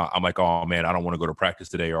 I'm like, oh man, I don't want to go to practice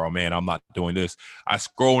today, or oh man, I'm not doing this. I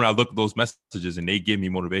scroll and I look at those messages and they give me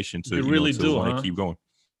motivation to, You really to do, want huh? to keep going.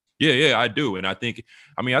 Yeah, I do. And I think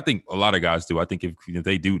a lot of guys do. I think if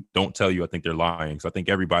they don't tell you, I think they're lying. So I think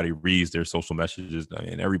everybody reads their social messages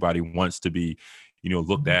and everybody wants to be,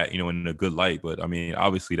 looked at, in a good light. But I mean,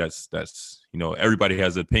 obviously that's, everybody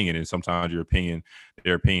has an opinion, and sometimes their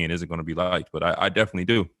opinion isn't going to be liked, but I definitely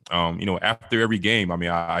do. After every game, I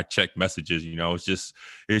mean, I check messages,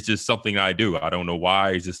 it's just something I do. I don't know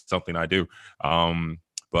why. It's just something I do.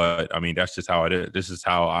 But I mean, that's just how it is. This is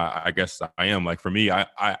how I guess I am. Like for me, I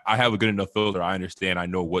have a good enough filter. I understand. I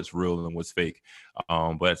know what's real and what's fake.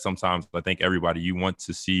 But sometimes I think you want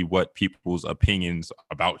to see what people's opinions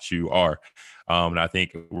about you are. And I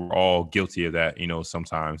think we're all guilty of that,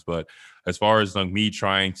 sometimes. But as far as like me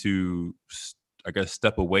trying to, I guess,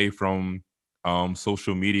 step away from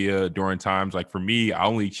social media during times, like for me, I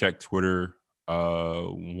only check Twitter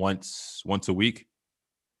once a week.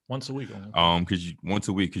 Once a week. Once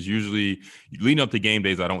a week, because usually leading up to game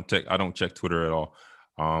days, I don't check Twitter at all.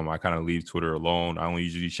 I kind of leave Twitter alone. I only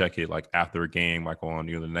usually check it like after a game, like on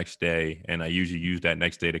the next day, and I usually use that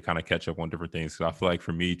next day to kind of catch up on different things. So I feel like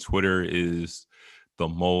for me, Twitter is the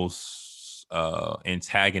most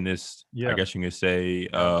antagonist, I guess you could say,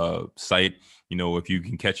 site. If you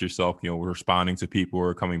can catch yourself, responding to people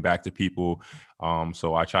or coming back to people.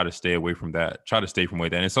 So I try to stay away from that,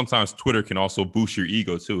 And sometimes Twitter can also boost your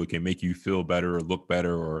ego too. It can make you feel better or look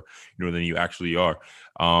better or, than you actually are.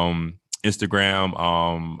 Instagram,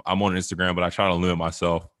 I'm on Instagram, but I try to limit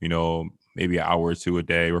myself, maybe an hour or two a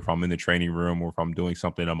day, or if I'm in the training room or if I'm doing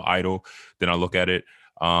something, I'm idle, then I look at it.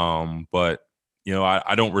 But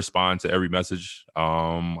I don't respond to every message.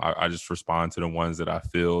 I just respond to the ones that I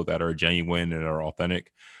feel that are genuine and are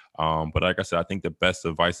authentic. But like I said, I think the best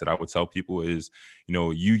advice that I would tell people is,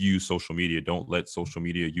 you use social media. Don't let social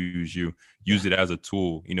media use you. Use it as a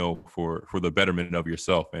tool, for the betterment of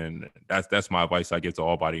yourself. And that's my advice I give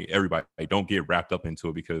to everybody. Don't get wrapped up into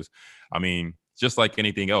it, because, I mean, just like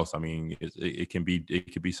anything else, I mean, it could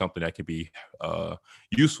be something that could be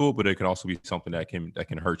useful, but it can also be something that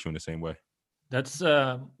can hurt you in the same way. That's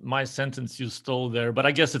my sentence you stole there, but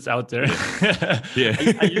I guess it's out there. Yeah.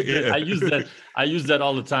 I use that. I use that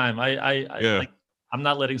all the time. Yeah. Like, I'm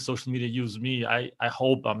not letting social media use me. I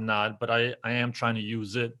hope I'm not, but I am trying to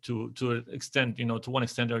use it to an extent, to one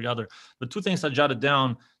extent or the other. But two things I jotted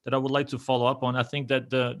down that I would like to follow up on. I think that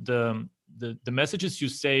the messages you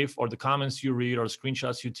save, or the comments you read, or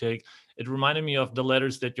screenshots you take, it reminded me of the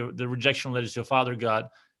letters the rejection letters your father got.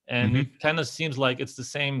 And it kind of seems like it's the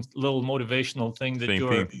same little motivational thing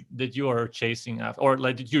that you are chasing after, or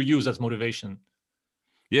like that you use as motivation.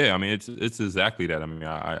 Yeah, I mean, it's exactly that. I mean,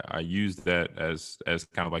 I use that as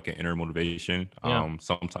kind of like an inner motivation. Yeah.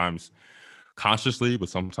 Sometimes consciously, but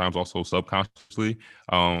sometimes also subconsciously.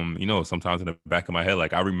 Sometimes in the back of my head,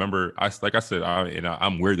 like I remember, like I said,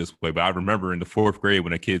 I'm weird this way, but I remember in the fourth grade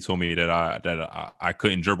when a kid told me that I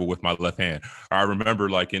couldn't dribble with my left hand. Or I remember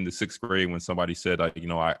like in the sixth grade when somebody said, like,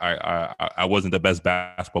 I wasn't the best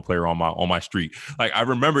basketball player on my street. Like I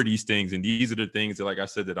remember these things, and these are the things that, like I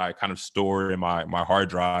said, that I kind of store in my hard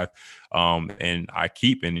drive, and I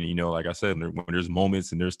keep. And like I said, when there's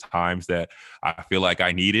moments and there's times that I feel like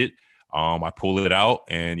I need it. I pull it out,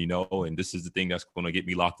 and and this is the thing that's going to get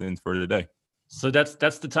me locked in for the day. So that's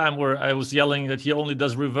the time where I was yelling that he only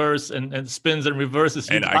does reverse and spins and reverses.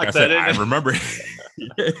 You And like I blocked said, that I in. remember.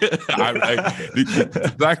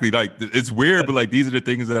 Exactly. Like it's weird, but like these are the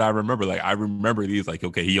things that I remember. Like I remember these. Like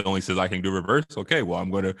okay, he only says I can do reverse. Okay, well I'm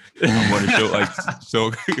gonna show like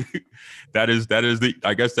so. that is the.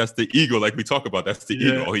 I guess that's the ego. Like we talk about. That's the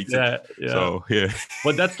Yeah, ego. yeah. So yeah.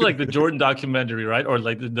 But that's like the Jordan documentary, right? Or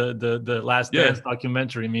like the Last Yeah. Dance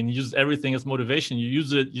documentary. I mean, you use everything as motivation. You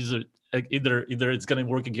use it like either it's going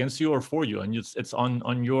to work against you or for you, and it's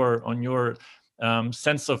on your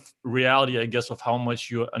sense of reality, I guess, of how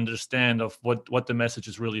much you understand of what the message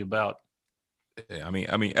is really about. Yeah,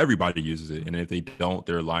 I mean, everybody uses it, and if they don't,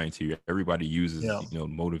 they're lying to you. Everybody uses, Yeah.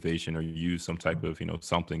 motivation or use some type of,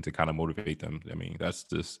 something to kind of motivate them. I mean, that's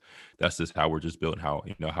just how we're just built, how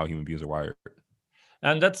how human beings are wired.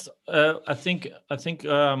 And that's I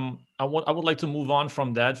would like to move on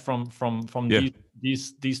from that, from Yeah,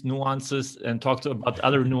 these nuances, and talk about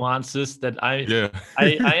other nuances that yeah,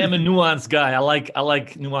 I am a nuanced guy. I like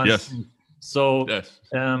nuanced yes, things. So yes,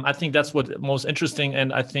 I think that's what most interesting.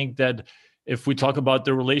 And I think that if we talk about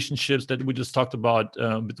the relationships that we just talked about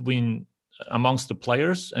between amongst the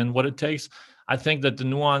players and what it takes, I think that the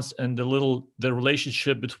nuance and the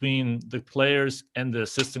relationship between the players and the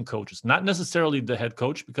assistant coaches, not necessarily the head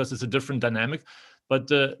coach, because it's a different dynamic, but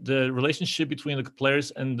the relationship between the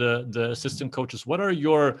players and the assistant coaches. What are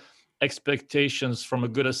your expectations from a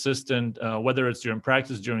good assistant, whether it's during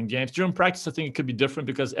practice, during games? During practice, I think it could be different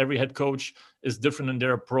because every head coach is different in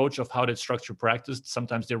their approach of how they structure practice.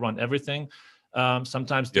 Sometimes they run everything.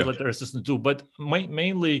 Sometimes they yeah. let their assistant do, but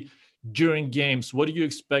mainly during games, what do you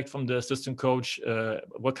expect from the assistant coach?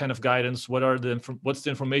 What kind of guidance? What's the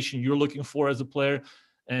information you're looking for as a player?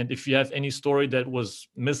 And if you have any story that was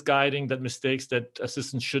misguiding, that mistakes that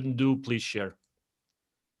assistants shouldn't do, please share.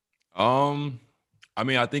 Um, I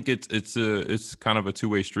mean, I think it's kind of a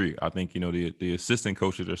two-way street. I think the assistant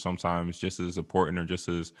coaches are sometimes just as important or just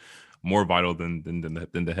as more vital than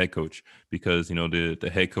the head coach, because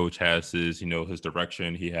the head coach has his his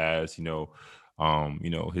direction. He has his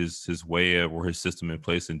way of, or his system in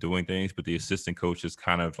place in doing things, but the assistant coach is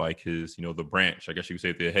kind of like his the branch. I guess you could say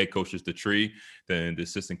if the head coach is the tree, then the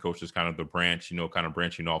assistant coach is kind of the branch. Kind of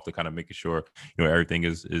branching off to kind of making sure everything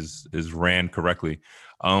is ran correctly.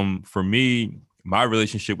 For me, my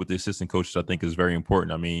relationship with the assistant coaches, I think, is very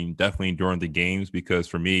important. I mean, definitely during the games, because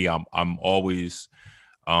for me, um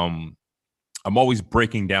I'm always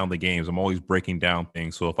breaking down the games. I'm always breaking down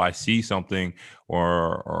things. So if I see something,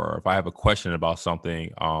 or if I have a question about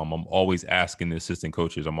something, I'm always asking the assistant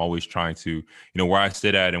coaches. I'm always trying to, where I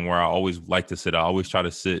sit at and where I always like to sit, I always try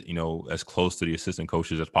to sit, as close to the assistant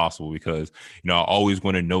coaches as possible, because, I always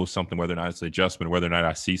want to know something, whether or not it's an adjustment, whether or not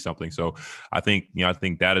I see something. So I think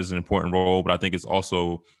that is an important role, but I think it's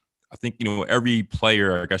also, I think, every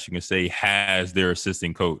player, I guess you can say, has their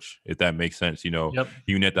assistant coach, if that makes sense. Yep.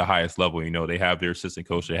 Even at the highest level, they have their assistant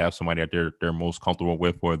coach. They have somebody that they're most comfortable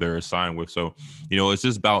with, or they're assigned with. So, it's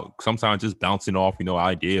just about sometimes just bouncing off,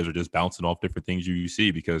 ideas, or just bouncing off different things you see,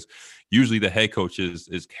 because usually the head coach is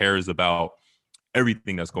cares about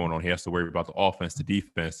everything that's going on. He has to worry about the offense, the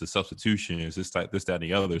defense, the substitutions, this, that, and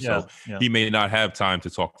the other. Yeah. So Yeah. he may not have time to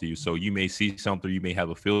talk to you. So you may see something, you may have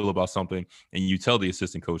a feel about something, and you tell the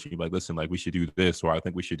assistant coach, and you're like, listen, like, we should do this, or I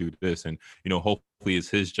think we should do this. And, hopefully it's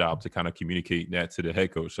his job to kind of communicate that to the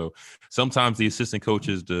head coach. So sometimes the assistant coach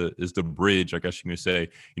is the bridge, I guess you can say,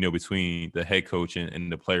 between the head coach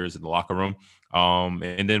and the players in the locker room.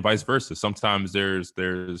 And then vice versa. Sometimes there's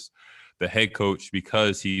the head coach,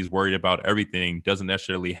 because he's worried about everything, doesn't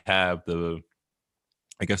necessarily have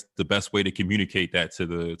I guess the best way to communicate that to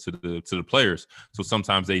the players. So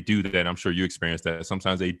sometimes they do that. I'm sure you experienced that.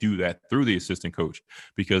 Sometimes they do that through the assistant coach,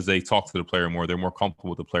 because they talk to the player more. They're more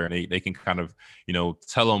comfortable with the player, and they can kind of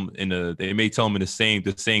tell them they may tell them in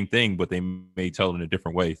the same thing, but they may tell it in a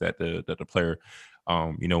different way that the player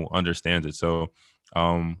understands it. So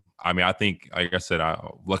I mean, I think, like I said,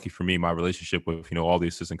 lucky for me, my relationship with all the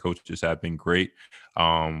assistant coaches have been great,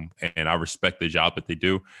 and I respect the job that they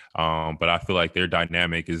do. But I feel like their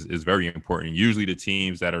dynamic is very important. Usually, the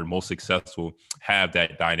teams that are most successful have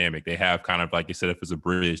that dynamic. They have kind of, like you said, if it's a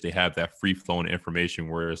bridge, they have that free flowing information,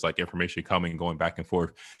 where it's like information coming, going back and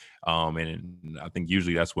forth. And I think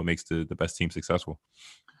usually that's what makes the best team successful.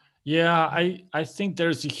 Yeah, I think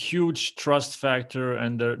there's a huge trust factor,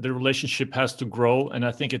 and the relationship has to grow. And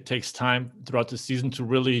I think it takes time throughout the season to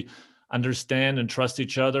really understand and trust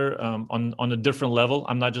each other on a different level.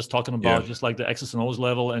 I'm not just talking Yeah. about just like the X's and O's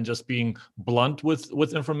level and just being blunt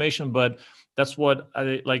with information, but that's what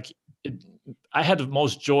I like. it, I had the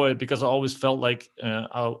most joy because I always felt like,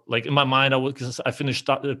 like in my mind, because I finished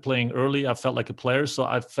playing early. I felt like a player, so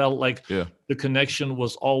I felt like Yeah. the connection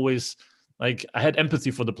was always like I had empathy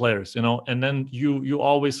for the players, and then you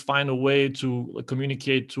always find a way to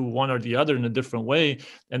communicate to one or the other in a different way,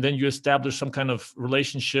 and then you establish some kind of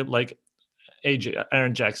relationship, like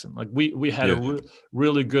Aaron Jackson. Like we had a Yeah.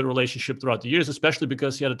 really good relationship throughout the years, especially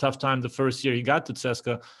because he had a tough time the first year he got to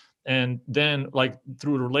CSKA. And then like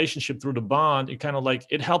through the relationship, through the bond, it kind of like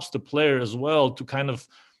it helps the player as well to kind of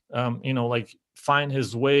like find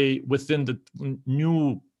his way within the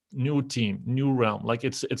new team, new realm. Like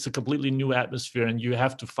it's a completely new atmosphere, and you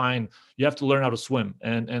have to learn how to swim.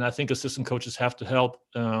 And I think assistant coaches have to help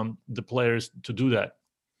the players to do that.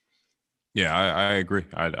 Yeah, I agree.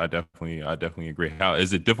 I definitely agree. How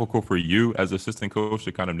is it difficult for you as assistant coach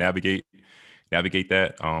to kind of navigate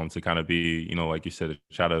that, to kind of be, like you said, to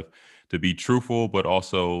try to be truthful, but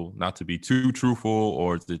also not to be too truthful,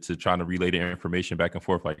 or to try to relay the information back and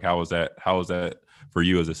forth? Like, how is that for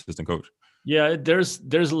you as assistant coach? Yeah, there's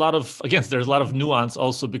a lot of nuance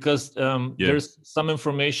also, because Yeah, there's some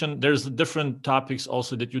information, there's different topics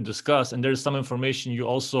also that you discuss, and there's some information you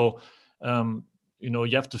also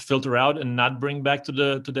you have to filter out and not bring back to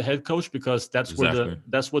the head coach, because exactly.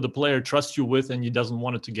 that's where the player trusts you with, and he doesn't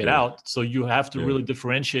want it to get Yeah, out. So you have to yeah, really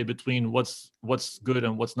differentiate between what's good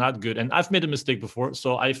and what's not good. And I've made a mistake before,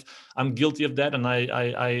 so I'm guilty of that, and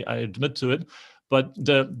I admit to it. But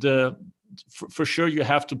for sure you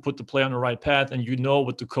have to put the player on the right path, and you know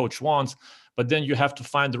what the coach wants, but then you have to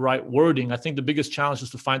find the right wording. I think the biggest challenge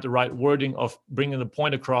is to find the right wording of bringing the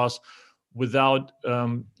point across without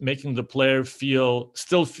making the player feel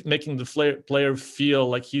making the player feel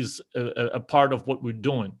like he's a part of what we're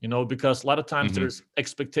doing, because a lot of times hmm, there's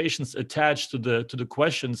expectations attached to the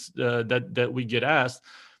questions that we get asked,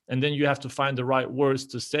 and then you have to find the right words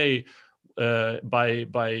to say by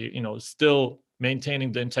still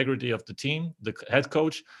maintaining the integrity of the team, the head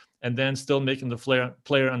coach, and then still making the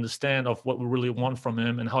player understand of what we really want from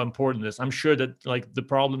him and how important it is. I'm sure that like the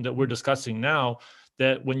problem that we're discussing now,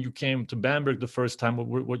 that when you came to Bamberg the first time,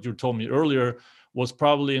 what you told me earlier, was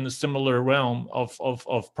probably in a similar realm of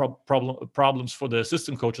problems for the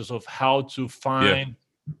assistant coaches of how to yeah,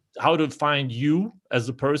 find you as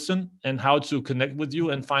a person, and how to connect with you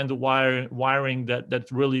and find the wiring that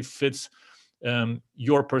really fits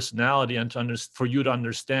your personality, and for you to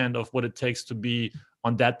understand of what it takes to be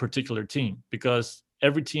on that particular team, because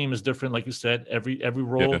every team is different. Like you said, every yeah.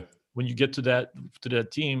 role when you get to that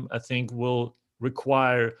team, I think will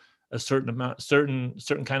require a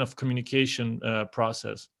certain kind of communication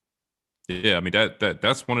process. Yeah, I mean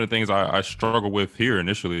that's one of the things I struggled with here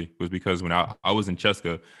initially, was because when I was in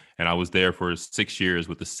Cheska and I was there for 6 years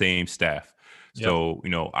with the same staff. Yep. So,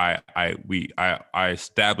 I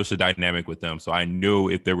established a dynamic with them. So I knew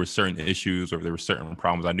if there were certain issues or if there were certain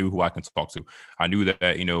problems, I knew who I can talk to. I knew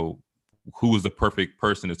that, who was the perfect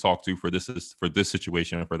person to talk to for this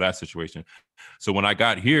situation and for that situation. So when I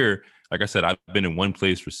got here, like I said, I've been in one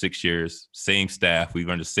place for 6 years, same staff. We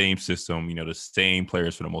run the same system, the same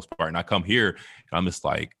players for the most part. And I come here and I'm just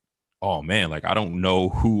like, oh man, like I don't know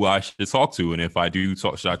who I should talk to. And if I do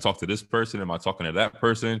talk, should I talk to this person? Am I talking to that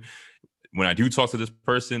person? When I do talk to this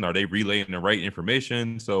person, are they relaying the right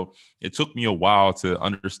information? So it took me a while to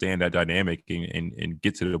understand that dynamic and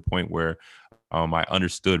get to the point where I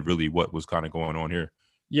understood really what was kind of going on here.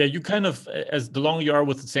 Yeah, you kind of, as the longer you are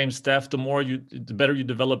with the same staff, the better you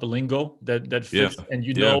develop a lingo that Yeah. fits, and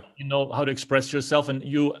Yeah. you know how to express yourself, and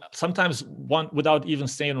you sometimes one without even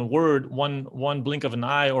saying a word, one blink of an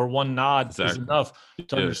eye or one nod is Exactly. enough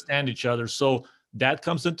to Yeah. understand each other. So that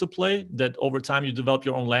comes into play. That over time you develop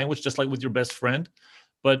your own language, just like with your best friend.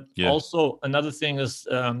 But Yeah. also another thing is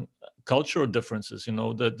cultural differences.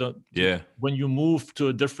 Yeah. When you move to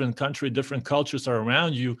a different country, different cultures are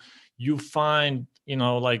around you. You find,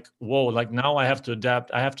 like, whoa, like now I have to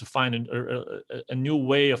adapt. I have to find a new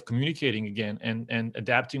way of communicating again, and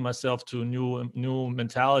adapting myself to a new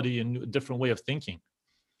mentality and a different way of thinking.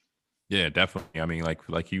 Yeah, definitely. I mean,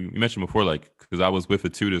 like you mentioned before, like because I was with the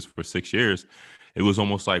tutors for 6 years, it was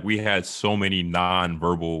almost like we had so many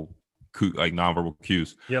nonverbal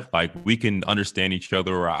cues. Yep. Like we can understand each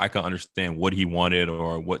other, or I can understand what he wanted,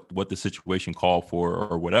 or what the situation called for,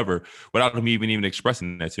 or whatever, without him even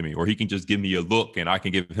expressing that to me. Or he can just give me a look, and I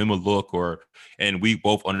can give him a look, and we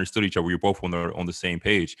both understood each other. We were both on the same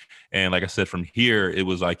page. And like I said, from here, it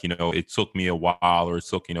was like, it took me a while, or it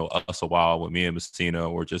took, us a while with me and Messina,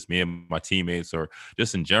 or just me and my teammates, or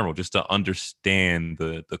just in general, just to understand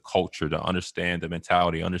the culture, to understand the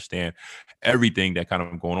mentality, understand everything that kind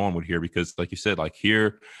of going on with here. because, like you said, like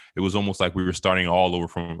here, it was almost like we were starting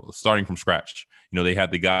from scratch. They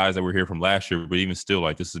had the guys that were here from last year, but even still,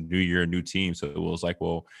 like, this is a new year, a new team. So it was like,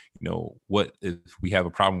 well, what if we have a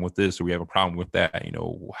problem with this or we have a problem with that?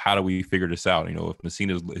 How do we figure this out? If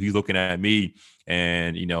Messina's, he's looking at me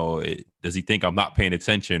and, does he think I'm not paying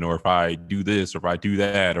attention? Or if I do this, or if I do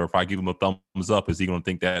that, or if I give him a thumbs up, is he going to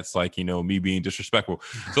think that's like, me being disrespectful?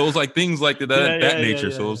 So it was like things like that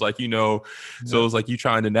nature. So it was like, so it was like you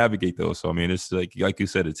trying to navigate those. So, I mean, it's like you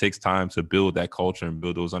said, it takes time to build that culture and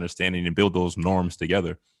build those understanding and build those norms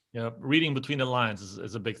together. Yeah, reading between the lines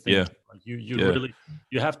is a big thing. Yeah, like really,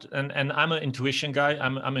 you have to. And I'm an intuition guy.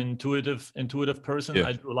 I'm an intuitive person. Yeah.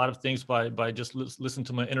 I do a lot of things by just listen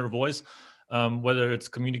to my inner voice, whether it's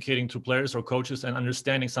communicating to players or coaches and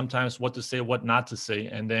understanding sometimes what to say, what not to say,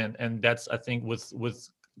 and that's, I think, with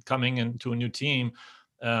coming into a new team.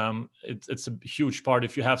 It's a huge part.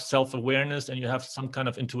 If you have self-awareness and you have some kind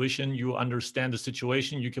of intuition, you understand the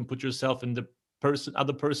situation. You can put yourself in the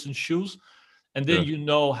other person's shoes. And then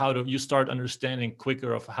you start understanding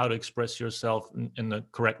quicker of how to express yourself in the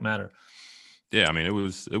correct manner. Yeah, I mean, it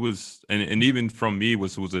was, and even from me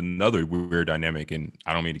was another weird dynamic. And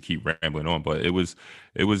I don't mean to keep rambling on, but it was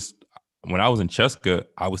when I was in Cheska,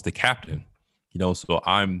 I was the captain. So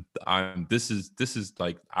this is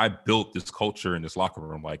like, I built this culture in this locker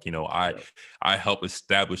room. Like, I helped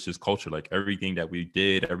establish this culture. Like, everything that we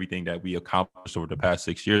did, everything that we accomplished over the past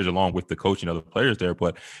 6 years, along with the coach and other players there.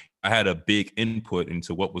 But I had a big input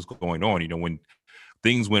into what was going on. When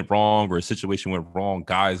things went wrong or a situation went wrong,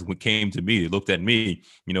 guys came to me, they looked at me,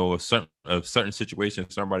 a certain situation,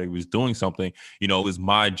 somebody was doing something, it was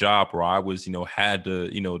my job, or I was, had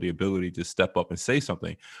the, the ability to step up and say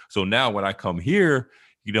something. So now when I come here,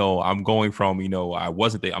 I'm going from, I'm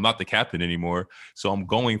not the captain anymore. So I'm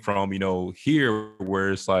going from, here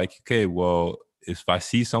where it's like, okay, well, if I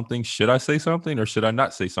see something, should I say something or should I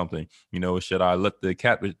not say something? Should I let the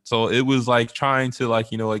cat? So it was like trying to,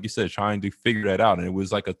 like, like you said, trying to figure that out. And it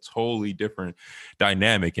was like a totally different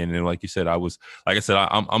dynamic. And then, like you said,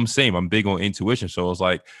 I'm same. I'm big on intuition. So it's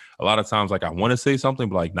like a lot of times, like, I want to say something,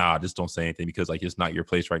 but like, nah, just don't say anything, because like, it's not your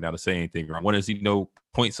place right now to say anything. Or I want to,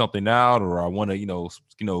 point something out, or I want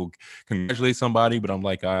to, congratulate somebody, but I'm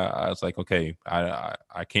like, I was like, okay, I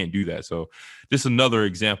can't do that. So just another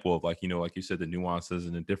example of, like, like you said, the nuances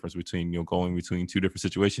and the difference between, going between two different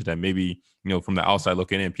situations that maybe, from the outside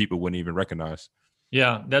looking in, people wouldn't even recognize.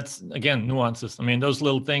 Yeah, that's, again, nuances. I mean, those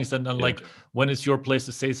little things that like when it's your place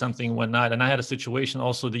to say something, when not. And I had a situation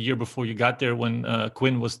also the year before you got there when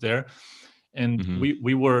Quinn was there. And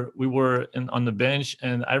we were on the bench,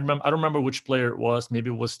 and I don't remember which player it was. Maybe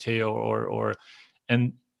it was Teo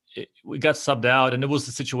we got subbed out, and it was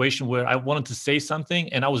a situation where I wanted to say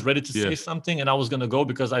something, and I was ready to say something, and I was gonna go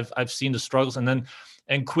because I've seen the struggles, and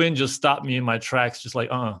Quinn just stopped me in my tracks, just like,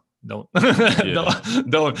 don't,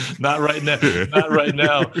 don't, not right now, not right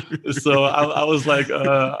now. So I was like,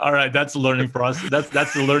 all right, that's a learning process.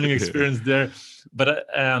 That's the learning experience there. But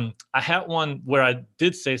I had one where I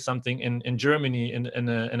did say something in Germany in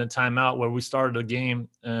a timeout where we started a game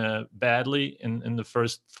badly in the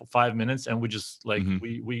first 5 minutes, and we just like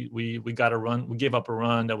we got a run. We gave up a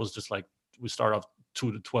run that was just like, we start off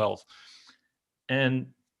 2-12, and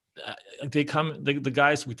they come, the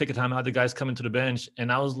guys, we take a timeout, the guys come into the bench,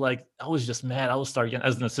 and I was just mad. I was starting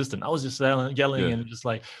as an assistant. I was just yelling and just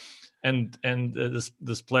like, and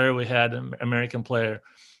this player we had, an American player,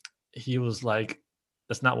 he was like,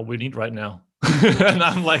 that's not what we need right now. and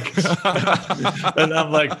I'm like,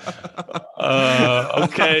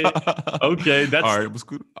 okay, that's all right. It was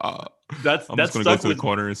good. I'm just gonna go to the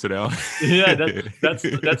corner and sit down. Yeah,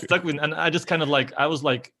 that's stuck with me. And I just kind of like, I was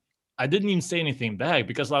like, I didn't even say anything back,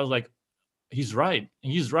 because I was like, he's right.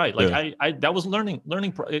 Like I that was learning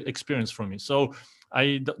experience for me. So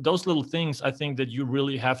those little things, I think that you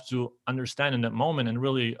really have to understand in that moment, and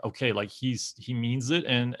really, okay, like he means it,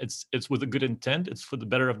 and it's with a good intent. It's for the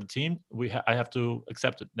better of the team. I have to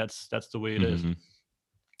accept it. That's the way it is.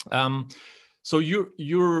 So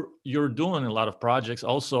you're doing a lot of projects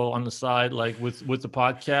also on the side, like with the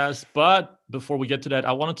podcast. But before we get to that,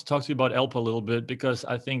 I wanted to talk to you about ELPA a little bit, because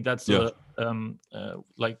I think that's like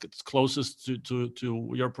it's closest to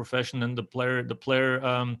your profession and the player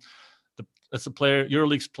that's the player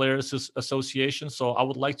EuroLeague's Players Association. So I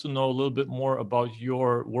would like to know a little bit more about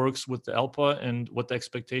your works with the ELPA and what the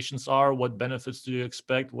expectations are. What benefits do you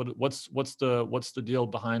expect? What's the deal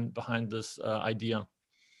behind this idea?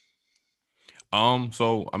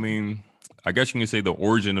 So I mean, I guess you can say the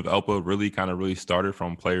origin of ELPA really started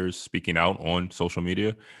from players speaking out on social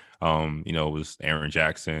media. It was Aaron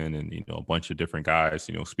Jackson and a bunch of different guys,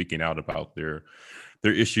 speaking out about their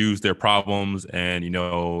their issues, their problems, and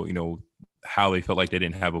how they felt like they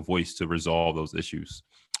didn't have a voice to resolve those issues.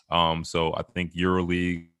 So I think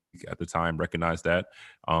EuroLeague at the time recognized that.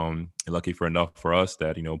 And lucky for enough for us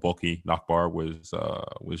that Bulky Nakbar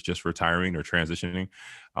was just retiring or transitioning,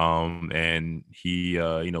 and he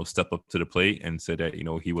stepped up to the plate and said that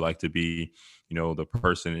he would like to be the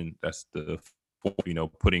person that's the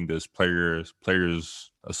putting this players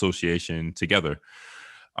association together.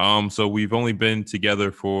 So we've only been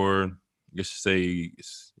together for, I guess say,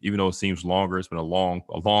 even though it seems longer, it's been a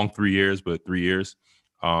long 3 years, but 3 years.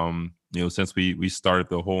 Since we started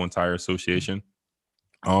the whole entire association.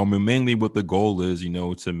 And mainly what the goal is,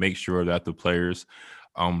 to make sure that the players'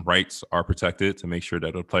 rights are protected, to make sure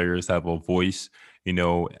that the players have a voice,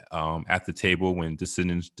 at the table when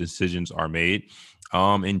decisions are made,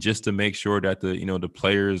 and just to make sure that the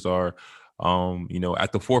players are,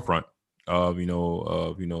 at the forefront of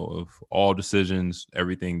all decisions,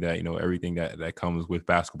 everything that comes with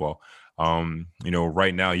basketball.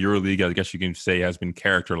 Right now, EuroLeague, I guess you can say, has been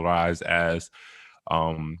characterized as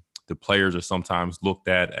the players are sometimes looked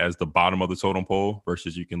at as the bottom of the totem pole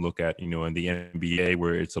versus you can look at, in the NBA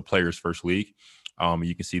where it's a players first league.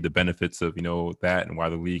 You can see the benefits of, that and why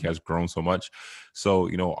the league has grown so much. So,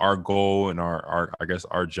 our goal and our I guess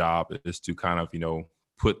our job is to kind of,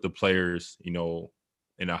 put the players, in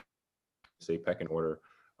a say pecking order.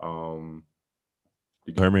 You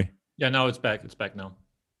can hear me? Yeah, now it's back. It's back now.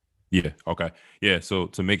 Yeah. Okay. Yeah. So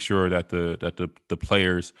to make sure that the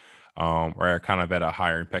players are kind of at a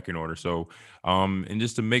higher pecking order. So and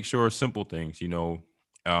just to make sure simple things,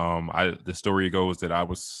 the story goes that I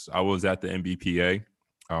was at the MBPA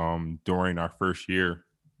during our first year,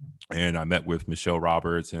 and I met with Michelle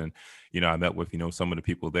Roberts, and I met with some of the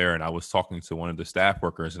people there, and I was talking to one of the staff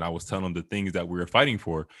workers, and I was telling them the things that we were fighting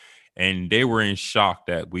for, and they were in shock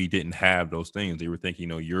that we didn't have those things. They were thinking,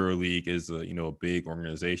 EuroLeague is a big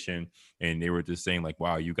organization, and they were just saying like,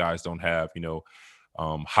 wow, you guys don't have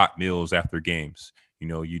hot meals after games.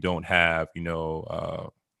 You don't have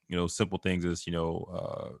simple things as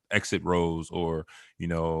exit rows or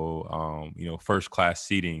first class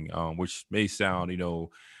seating, which may sound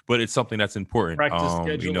but it's something that's important. Practice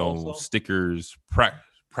schedule also. Stickers,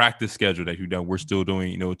 practice schedule that we're still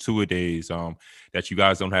doing 2-a-days, that you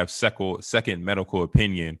guys don't have second medical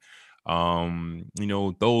opinion,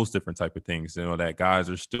 those different type of things, that guys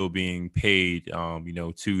are still being paid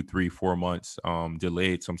 2, 3, 4 months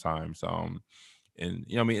delayed sometimes, and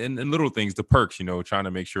and little things, the perks, trying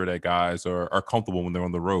to make sure that guys are comfortable when they're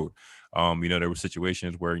on the road. There were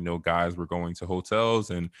situations where guys were going to hotels,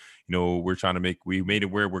 and we made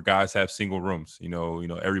it where guys have single rooms.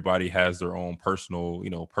 Everybody has their own personal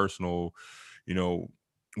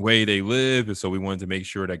way they live, and so we wanted to make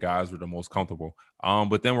sure that guys were the most comfortable.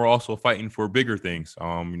 But then we're also fighting for bigger things.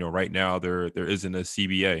 Right now there isn't a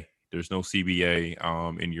CBA. There's no CBA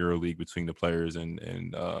in EuroLeague between the players and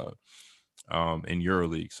in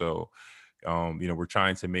EuroLeague. So we're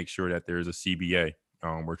trying to make sure that there's a CBA.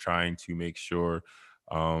 We're trying to make sure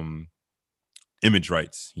image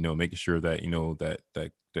rights, making sure that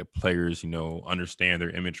that players understand their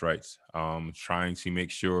image rights. Trying to make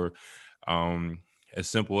sure as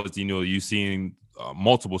simple as you've seen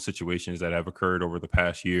multiple situations that have occurred over the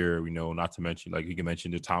past year, not to mention, like you can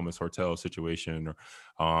mention the Thomas Hortel situation,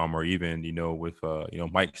 or even with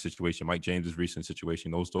Mike's situation, Mike James's recent situation,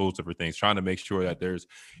 those different things, trying to make sure that there's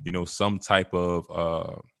some type of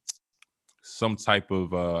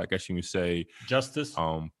I guess you would say justice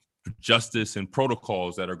and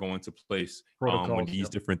protocols that are going to place when these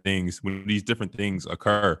different things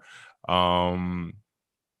occur.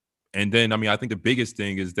 And then, I think the biggest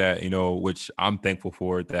thing is that, which I'm thankful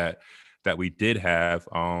for that we did have,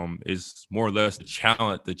 is more or less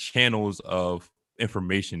the channels of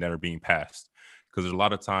information that are being passed. Because there's a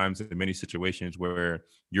lot of times in many situations where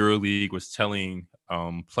EuroLeague was telling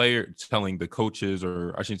telling the coaches,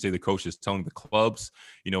 or I shouldn't say the coaches, telling the clubs,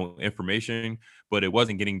 information, but it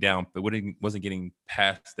wasn't getting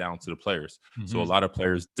passed down to the players. Mm-hmm. So a lot of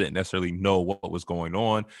players didn't necessarily know what was going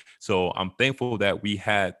on. So I'm thankful that we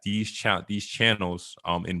had these channels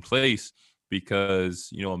in place, because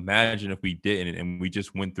imagine if we didn't, and we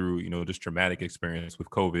just went through this traumatic experience with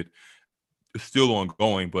COVID. It's still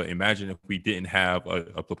ongoing, but imagine if we didn't have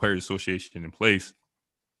a players association in place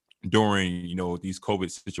during these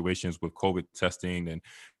COVID situations with COVID testing and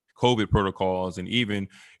COVID protocols, and even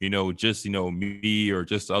just me or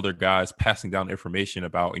just other guys passing down information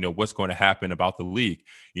about what's going to happen about the league.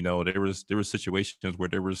 There were situations where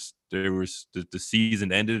there was the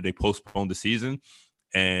season ended, they postponed the season,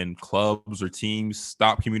 and clubs or teams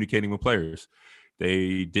stopped communicating with players.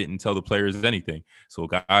 they didn't tell the players anything. So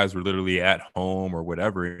guys were literally at home or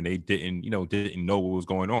whatever, and they didn't know what was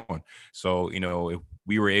going on. So, if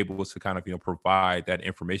we were able to kind of, provide that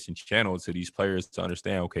information channel to these players to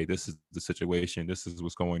understand, okay, this is the situation, this is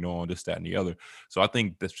what's going on, this, that, and the other. So I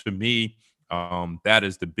think that for me, that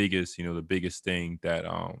is the biggest thing that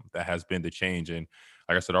has been the change. And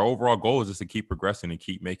like I said, our overall goal is just to keep progressing and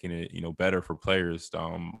keep making it, better for players.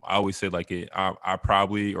 I always say like I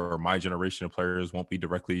probably, or my generation of players won't be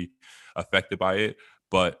directly affected by it,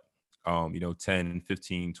 but 10,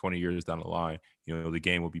 15, 20 years down the line, the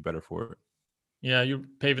game will be better for it. Yeah, you're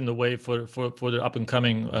paving the way for the up and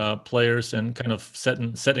coming players, and kind of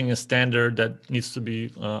setting a standard that needs to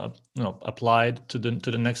be applied to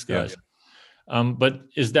the next Yeah. guys. But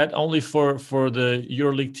is that only for the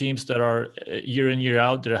EuroLeague teams that are year in year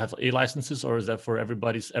out that have A licenses, or is that for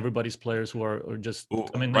everybody's players who are just Well,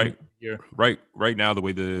 coming in right, here? right now, the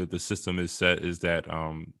way the system is set is that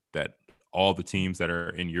that all the teams that are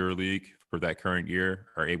in EuroLeague for that current year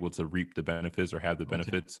are able to reap the benefits or have the Okay.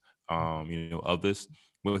 benefits of this,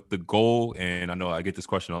 with the goal. And I know I get this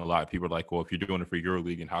question a lot. People are like, well, if you're doing it for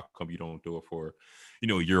EuroLeague, and how come you don't do it for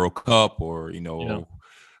Euro Cup, or Yeah.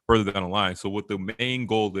 further down the line? So what the main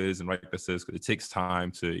goal is, and like I says, it takes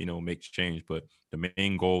time to make change, but the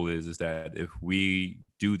main goal is that if we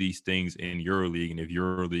do these things in EuroLeague, and if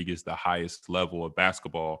EuroLeague is the highest level of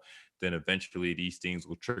basketball, then eventually these things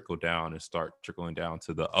will trickle down and start trickling down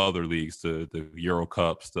to the other leagues, to the Euro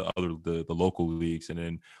Cups, the local leagues, and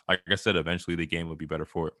then, like I said, eventually the game will be better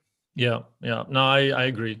for it. Yeah, yeah. No, I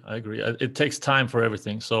agree. I agree. It takes time for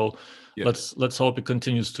everything. So Yeah, let's hope it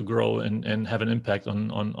continues to grow and have an impact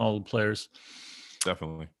on all players.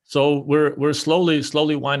 definitely. So we're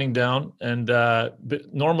slowly winding down, and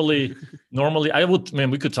but normally I would,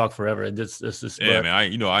 man, we could talk forever. This is, Yeah, but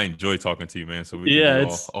man. I enjoy talking to you, man. So we can yeah, be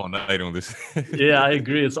it's all night on this. yeah, I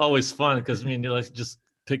agree. It's always fun because, I mean, you're like just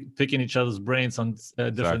picking each other's brains on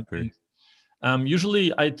different Exactly. things.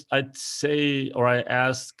 Usually I'd say, or I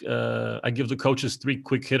ask, I give the coaches 3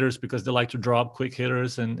 quick hitters because they like to drop quick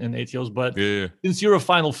hitters and ATOs. But Yeah. since you're a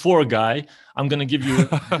Final Four guy, I'm gonna give you.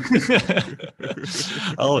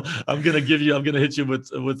 I'm gonna hit you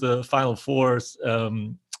with the Final Fours.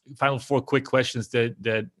 Final Four quick questions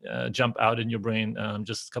that jump out in your brain.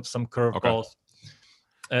 Just some Okay. curveballs.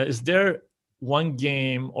 Is there one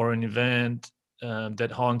game or an event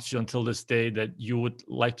that haunts you until this day that you would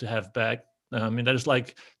like to have back? I mean, there's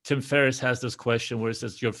like Tim Ferriss has this question where it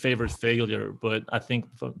says your favorite failure, but I think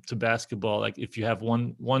to basketball, like if you have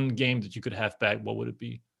one game that you could have back, what would it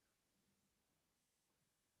be?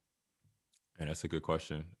 And that's a good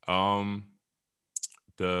question.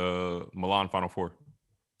 The Milan Final Four,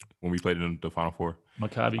 when we played in the Final Four.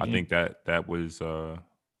 Maccabi I game. think that was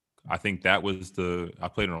I think that was I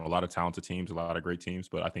played on a lot of talented teams, a lot of great teams,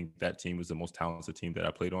 but I think that team was the most talented team that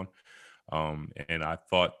I played on. And I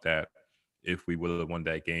thought that if we would have won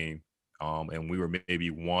that game, and we were maybe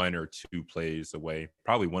 1 or 2 plays away,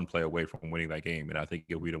 probably 1 play away from winning that game. And I think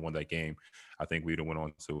if we'd have won that game, I think we'd have went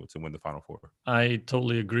on to win the Final Four. I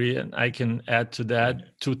totally agree, and I can add to that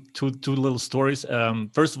Yeah. two little stories.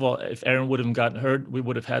 First of all, if Aaron wouldn't have gotten hurt, we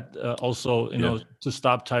would have had also, Yeah. to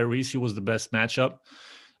stop Tyrese. He was the best matchup.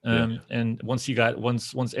 Yeah. And once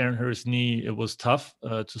Aaron hurt his knee, it was tough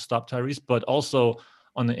to stop Tyrese. But also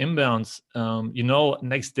on the inbounds,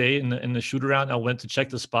 next day in the shoot around, I went to check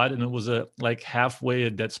the spot, and it was like halfway a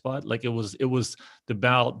dead spot. Like it was the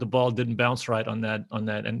ball didn't bounce right on that,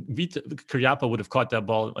 and Vita Kuryapa would have caught that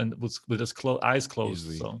ball and was with his eyes closed.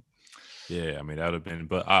 Easily. So Yeah, I mean that would have been.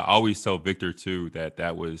 But I always tell Victor too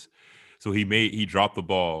that was. So he dropped the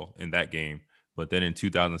ball in that game, but then in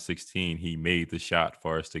 2016 he made the shot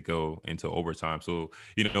for us to go into overtime. So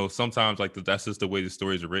sometimes like that's just the way the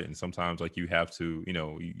stories are written. Sometimes like you have to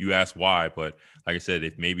you ask why, but like I said,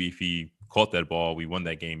 if he caught that ball, we won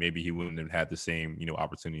that game. Maybe he wouldn't have had the same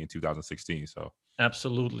opportunity in 2016. So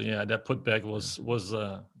absolutely, yeah, that putback was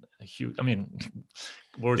a huge. I mean,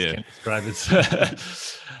 words yeah. can't describe it.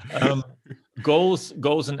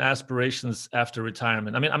 Goals and aspirations after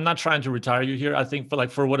retirement. I mean, I'm not trying to retire you here. I think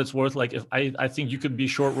for what it's worth, like if I think you could be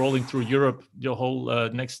short rolling through Europe your whole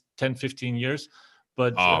next 10, 15 years.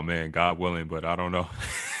 But Oh man, God willing, but I don't know.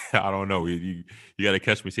 I don't know. You got to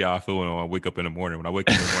catch me, see how I feel when I wake up in the morning. When I wake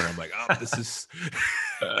up in the morning, I'm like, oh,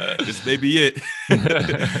 this may be it.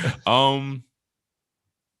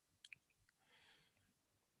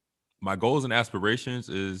 My goals and aspirations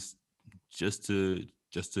is just to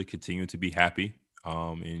continue to be happy,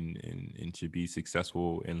 and to be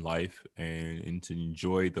successful in life, and to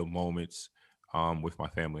enjoy the moments with my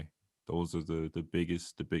family. Those are the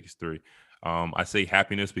biggest 3. I say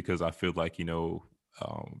happiness because I feel like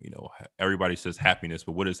everybody says happiness,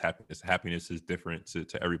 but what is happiness? Happiness is different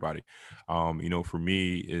to everybody. For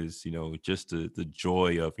me is, just the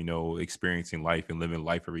joy of, experiencing life and living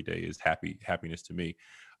life every day is happiness to me.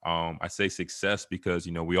 I say success because,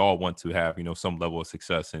 we all want to have, some level of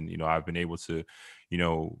success. And, I've been able you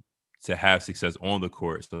know, to have success on the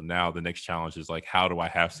court. So now the next challenge is like, how do I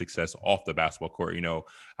have success off the basketball court?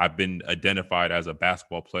 I've been identified as a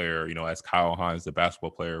basketball player, as Kyle Hines, the basketball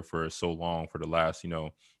player for so long, for the last,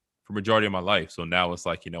 for majority of my life. So now it's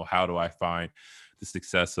like, how do I find the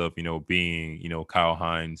success of, being, Kyle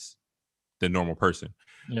Hines, the normal person.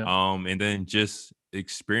 Yeah. And then just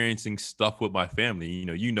experiencing stuff with my family.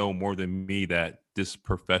 More than me that this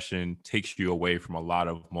profession takes you away from a lot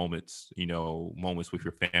of moments, moments with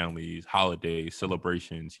your families, holidays,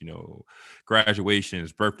 celebrations,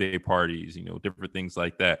 graduations, birthday parties, different things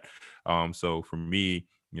like that. So for me,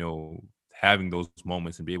 having those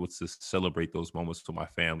moments and be able to celebrate those moments with my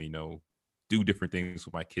family, do different things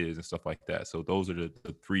with my kids and stuff like that. So those are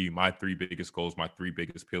my three biggest goals, my three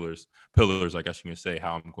biggest pillars, I guess you can say,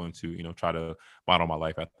 how I'm going to, try to model my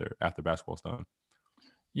life after basketball's done.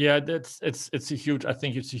 Yeah, it's a huge. I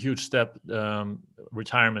think it's a huge step.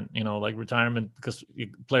 Retirement, like retirement, because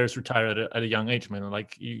players retire at a young age, man.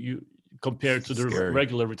 Like you compared to the Scary.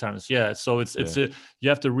 regular retirements. Yeah, so it's Yeah. you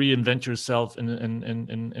have to reinvent yourself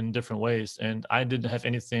in different ways. And I didn't have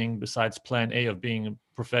anything besides Plan A of being a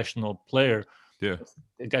professional player. Yeah.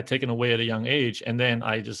 It got taken away at a young age, and then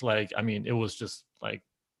I just like, I mean, it was just like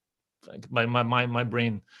my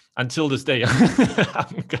brain until this day.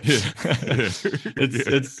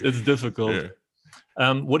 It's difficult.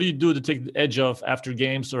 Yeah. What do you do to take the edge off after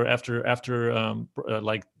games or after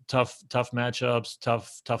like tough matchups,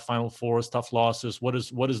 tough Final Fours, tough losses? What is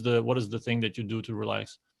the thing that you do to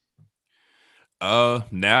relax?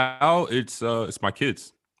 Now it's my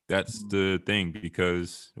kids. That's the thing,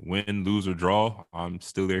 because win, lose, or draw, I'm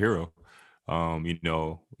still their hero.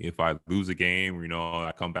 If I lose a game,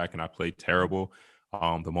 I come back and I play terrible.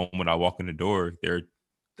 The moment I walk in the door,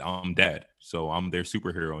 I'm dad. So I'm their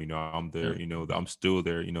superhero. I'm Yeah. their, I'm still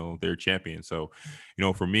their champion. So,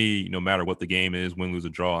 for me, no matter what the game is, win, lose, or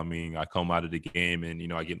draw, I mean, I come out of the game and,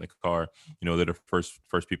 I get in the car, they're the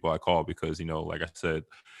first people I call, because, like I said,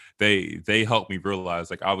 they help me realize,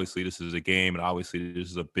 like, obviously this is a game and obviously this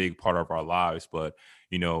is a big part of our lives, but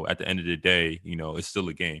at the end of the day, it's still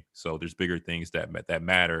a game. So there's bigger things that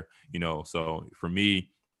matter, so for me,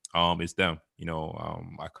 it's them.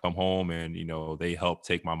 I come home and, they help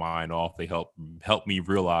take my mind off. They help me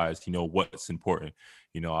realize, what's important.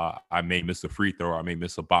 I may miss a free throw, or I may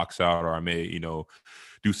miss a box out, or I may,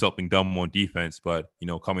 do something dumb on defense. But,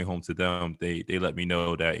 coming home to them, they let me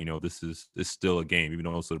know that, this is still a game, even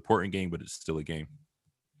though it's an important game, but it's still a game.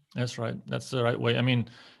 That's right. That's the right way. I mean,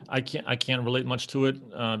 I can't relate much to it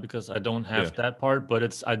because I don't Yeah. have that part,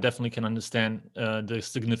 but I definitely can understand the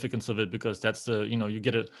significance of it, because that's you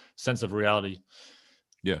get a sense of reality.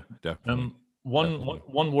 Yeah, definitely. Definitely.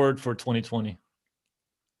 One word for 2020.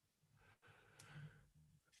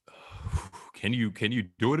 Can you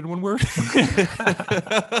do it in one word?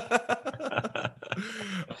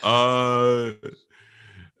 uh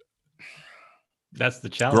That's the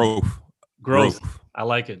challenge. Growth. Growth. Growth. I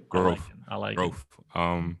like it. I like Growth. it. I like it. Growth.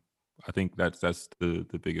 I think that's the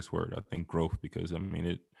biggest word. I think growth, because I mean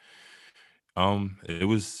it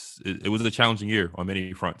was a challenging year on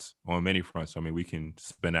many fronts. On many fronts. I mean, we can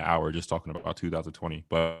spend an hour just talking about 2020,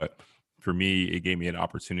 but for me, it gave me an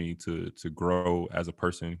opportunity to grow as a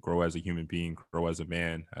person, grow as a human being, grow as a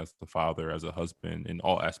man, as a father, as a husband, in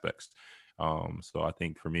all aspects. So I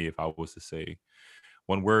think for me, if I was to say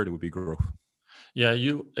one word, it would be growth. Yeah,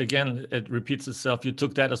 you again. It repeats itself. You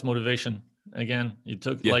took that as motivation. Again, you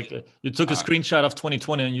took Yeah. you took a I, screenshot of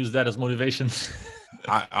 2020 and used that as motivation.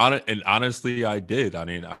 and honestly, I did. I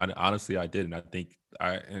mean, honestly, I did, and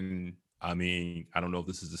I mean, I don't know if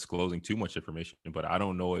this is disclosing too much information, but I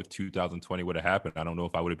don't know if 2020 would have happened. I don't know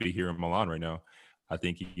if I would be here in Milan right now. I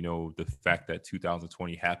think, the fact that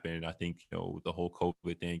 2020 happened, I think, the whole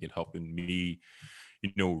COVID thing and helping me,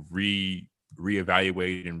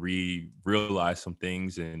 reevaluate and realize some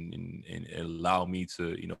things, and allow me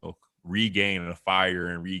to, regain a fire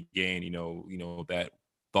and regain, that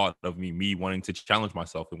thought of me wanting to challenge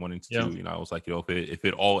myself and wanting to, Yeah. I was like, if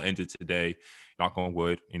it all ended today, knock on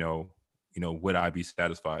wood, would I be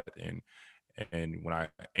satisfied? And when I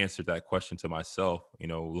answered that question to myself,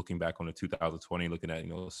 looking back on the 2020, looking at,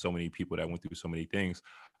 so many people that went through so many things,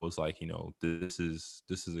 I was like, this is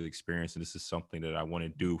an experience, and this is something that I want to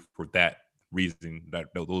do for that reason,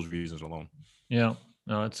 those reasons alone. Yeah,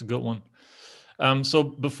 no, it's a good one. So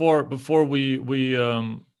before we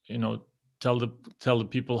tell the tell the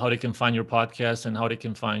people how they can find your podcast and how they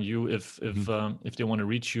can find you if they want to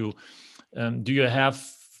reach you. Do you have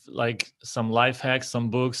like some life hacks, some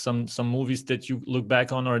books, some movies that you look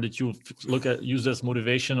back on, or that you look at, use as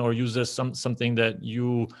motivation, or use as something that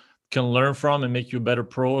you can learn from and make you a better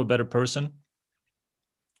pro, a better person?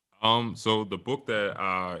 So the book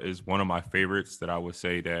that is one of my favorites that I would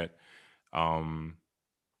say um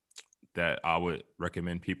that I would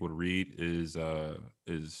recommend people to read is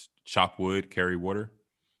Chop Wood, Carry Water.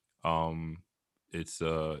 Um, it's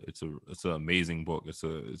an amazing book. It's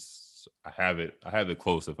I have it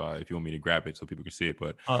close if you want me to grab it so people can see it.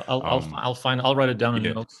 But um, I'll write it down in the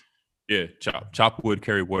yeah, notes. yeah, chop wood,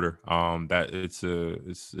 carry water. That it's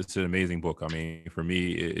an amazing book. I mean, for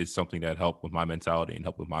me, it's something that helped with my mentality and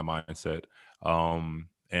helped with my mindset.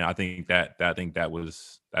 And I think that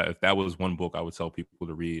if that was one book I would tell people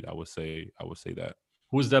to read, I would say that.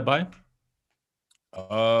 Who's that by?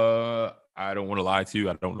 I don't want to lie to you.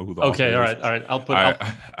 I don't know who the author Okay, is. all right.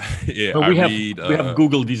 I yeah, But I read. we have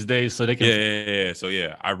Google these days, so they can. Yeah. So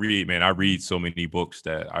yeah, I read, man. I read so many books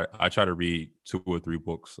that I try to read 2 or 3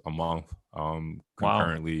 books a month, Wow.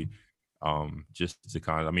 concurrently, just to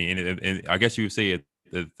kind of. I mean, and I guess you would say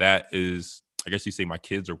that is. I guess you say my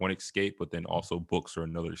kids are one escape, but then also books are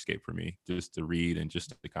another escape for me, just to read and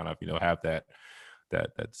just to kind of have that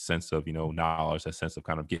sense of knowledge, that sense of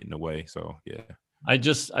kind of getting away. So yeah, I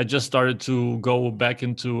just started to go back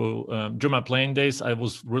into during my playing days. I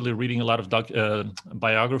was really reading a lot of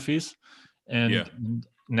biographies, yeah, and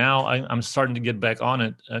now I'm starting to get back on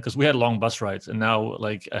it because we had long bus rides, and now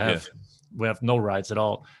like yeah. we have no rides at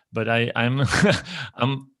all. But I'm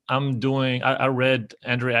I'm doing. I read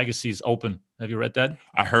Andre Agassi's Open. Have you read that?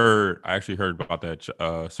 I actually heard about that.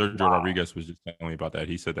 Sergio Wow. Rodriguez was just telling me about that.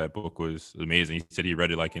 He said that book was amazing. He said he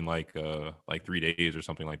read it like in like 3 days or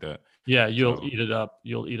something like that. Yeah, you'll So eat it up.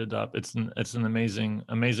 You'll eat it up. It's an amazing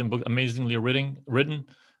book, amazingly written,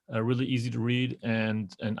 really easy to read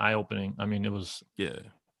and eye opening. I mean, it was yeah,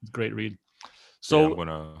 a great read. yeah. So I'm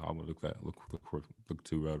gonna look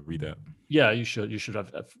to read that. yeah, you should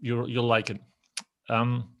have you'll like it.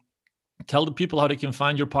 Um, Tell the people how they can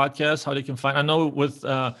find your podcast, how they can find. I know with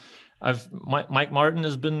Mike Martin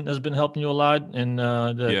has been helping you a lot in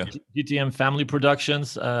the Yeah, GTM Family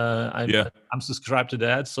Productions. yeah. I'm subscribed to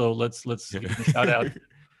that, so let's give him a shout out.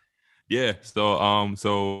 Yeah,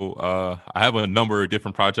 I have a number of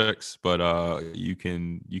different projects, but you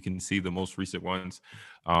can see the most recent ones,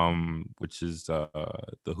 which is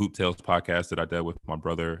the Hoop Tales podcast that I did with my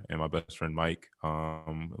brother and my best friend Mike,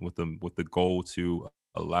 with the goal to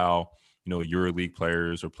allow EuroLeague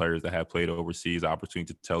players or players that have played overseas the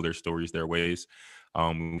opportunity to tell their stories their ways.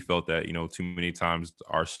 We felt that too many times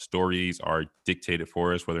our stories are dictated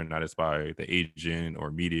for us, whether or not it's by the agent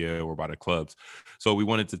or media or by the clubs. So we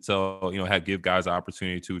wanted to tell, give guys the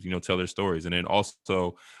opportunity to, tell their stories. And then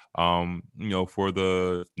also, for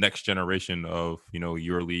the next generation of,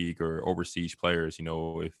 EuroLeague or overseas players,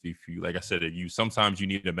 if you, like I said, if you, sometimes you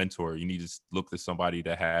need a mentor, you need to look to somebody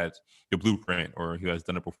that has the blueprint or who has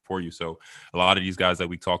done it before you. So a lot of these guys that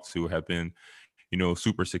we talked to have been,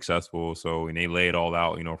 super successful. So, and they lay it all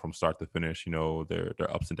out, from start to finish,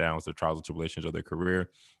 their ups and downs, their trials and tribulations of their career.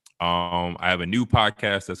 I have a new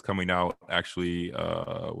podcast that's coming out actually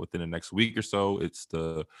within the next week or so. It's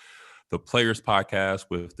the Players Podcast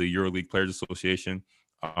with the EuroLeague Players Association.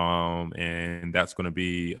 And that's going to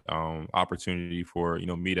be opportunity for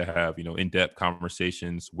me to have in-depth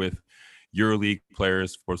conversations with EuroLeague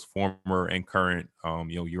players, for former and current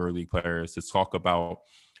EuroLeague players, to talk about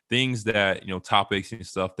things that topics and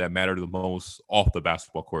stuff that matter the most off the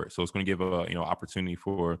basketball court. So it's going to give a opportunity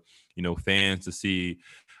for fans to see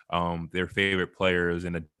their favorite players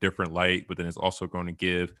in a different light, but then it's also going to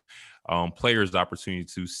give players the opportunity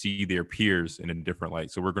to see their peers in a different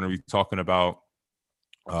light. So we're going to be talking about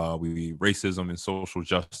racism and social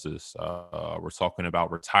justice. We're talking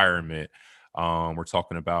about retirement. We're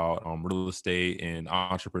talking about real estate and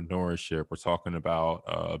entrepreneurship. We're talking about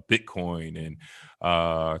Bitcoin and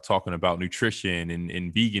talking about nutrition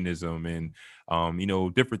and veganism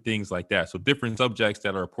and different things like that. So different subjects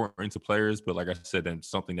that are important to players, but like I said, then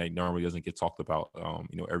something that normally doesn't get talked about,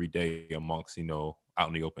 every day amongst out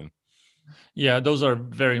in the open. Yeah, those are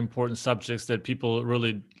very important subjects that people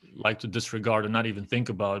really like to disregard or not even think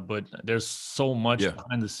about. But there's so much Yeah,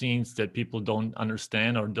 behind the scenes that people don't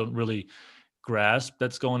understand or don't really grasp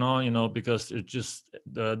that's going on, because it just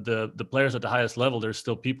the players at the highest level, there's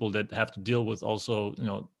still people that have to deal with also,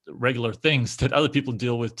 regular things that other people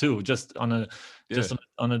deal with too, just on a yeah,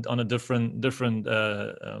 on a different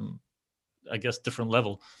I guess different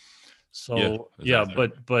level. So yeah,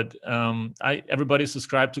 exactly. but everybody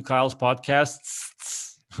subscribe to Kyle's podcasts.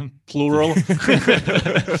 Plural.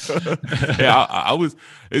 Yeah, I was.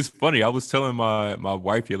 It's funny. I was telling my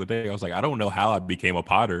wife the other day. I was like, I don't know how I became a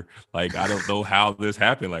potter. Like, I don't know how this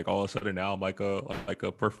happened. Like, all of a sudden now I'm like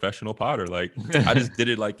a professional potter. Like, I just did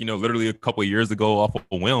it like literally a couple of years ago off of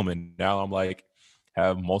a whim, and now I'm like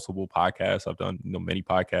have multiple podcasts. I've done many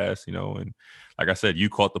podcasts. And like I said, you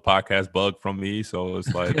caught the podcast bug from me, so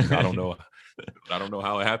it's like I don't know. I don't know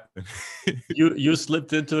how it happened. You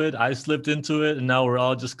slipped into it, I slipped into it, and now we're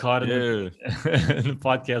all just caught in Yeah. in the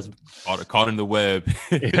podcast. Caught in the web.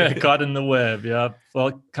 Yeah, caught in the web. Yeah.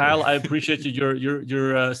 Well, Kyle, I appreciate you.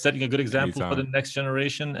 You're setting a good example for the Anytime. next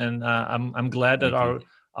generation, and I'm glad that Thank you.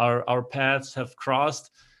 our paths have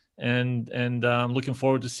crossed, and I'm looking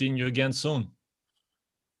forward to seeing you again soon.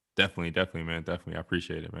 Definitely, man. Definitely. I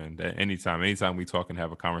appreciate it, man. Anytime we talk and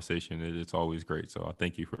have a conversation, it's always great. So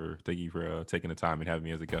thank you for taking the time and having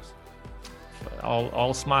me as a guest.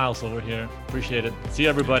 All smiles over here. Appreciate it. See you,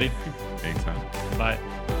 everybody. Anytime.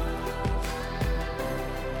 Bye.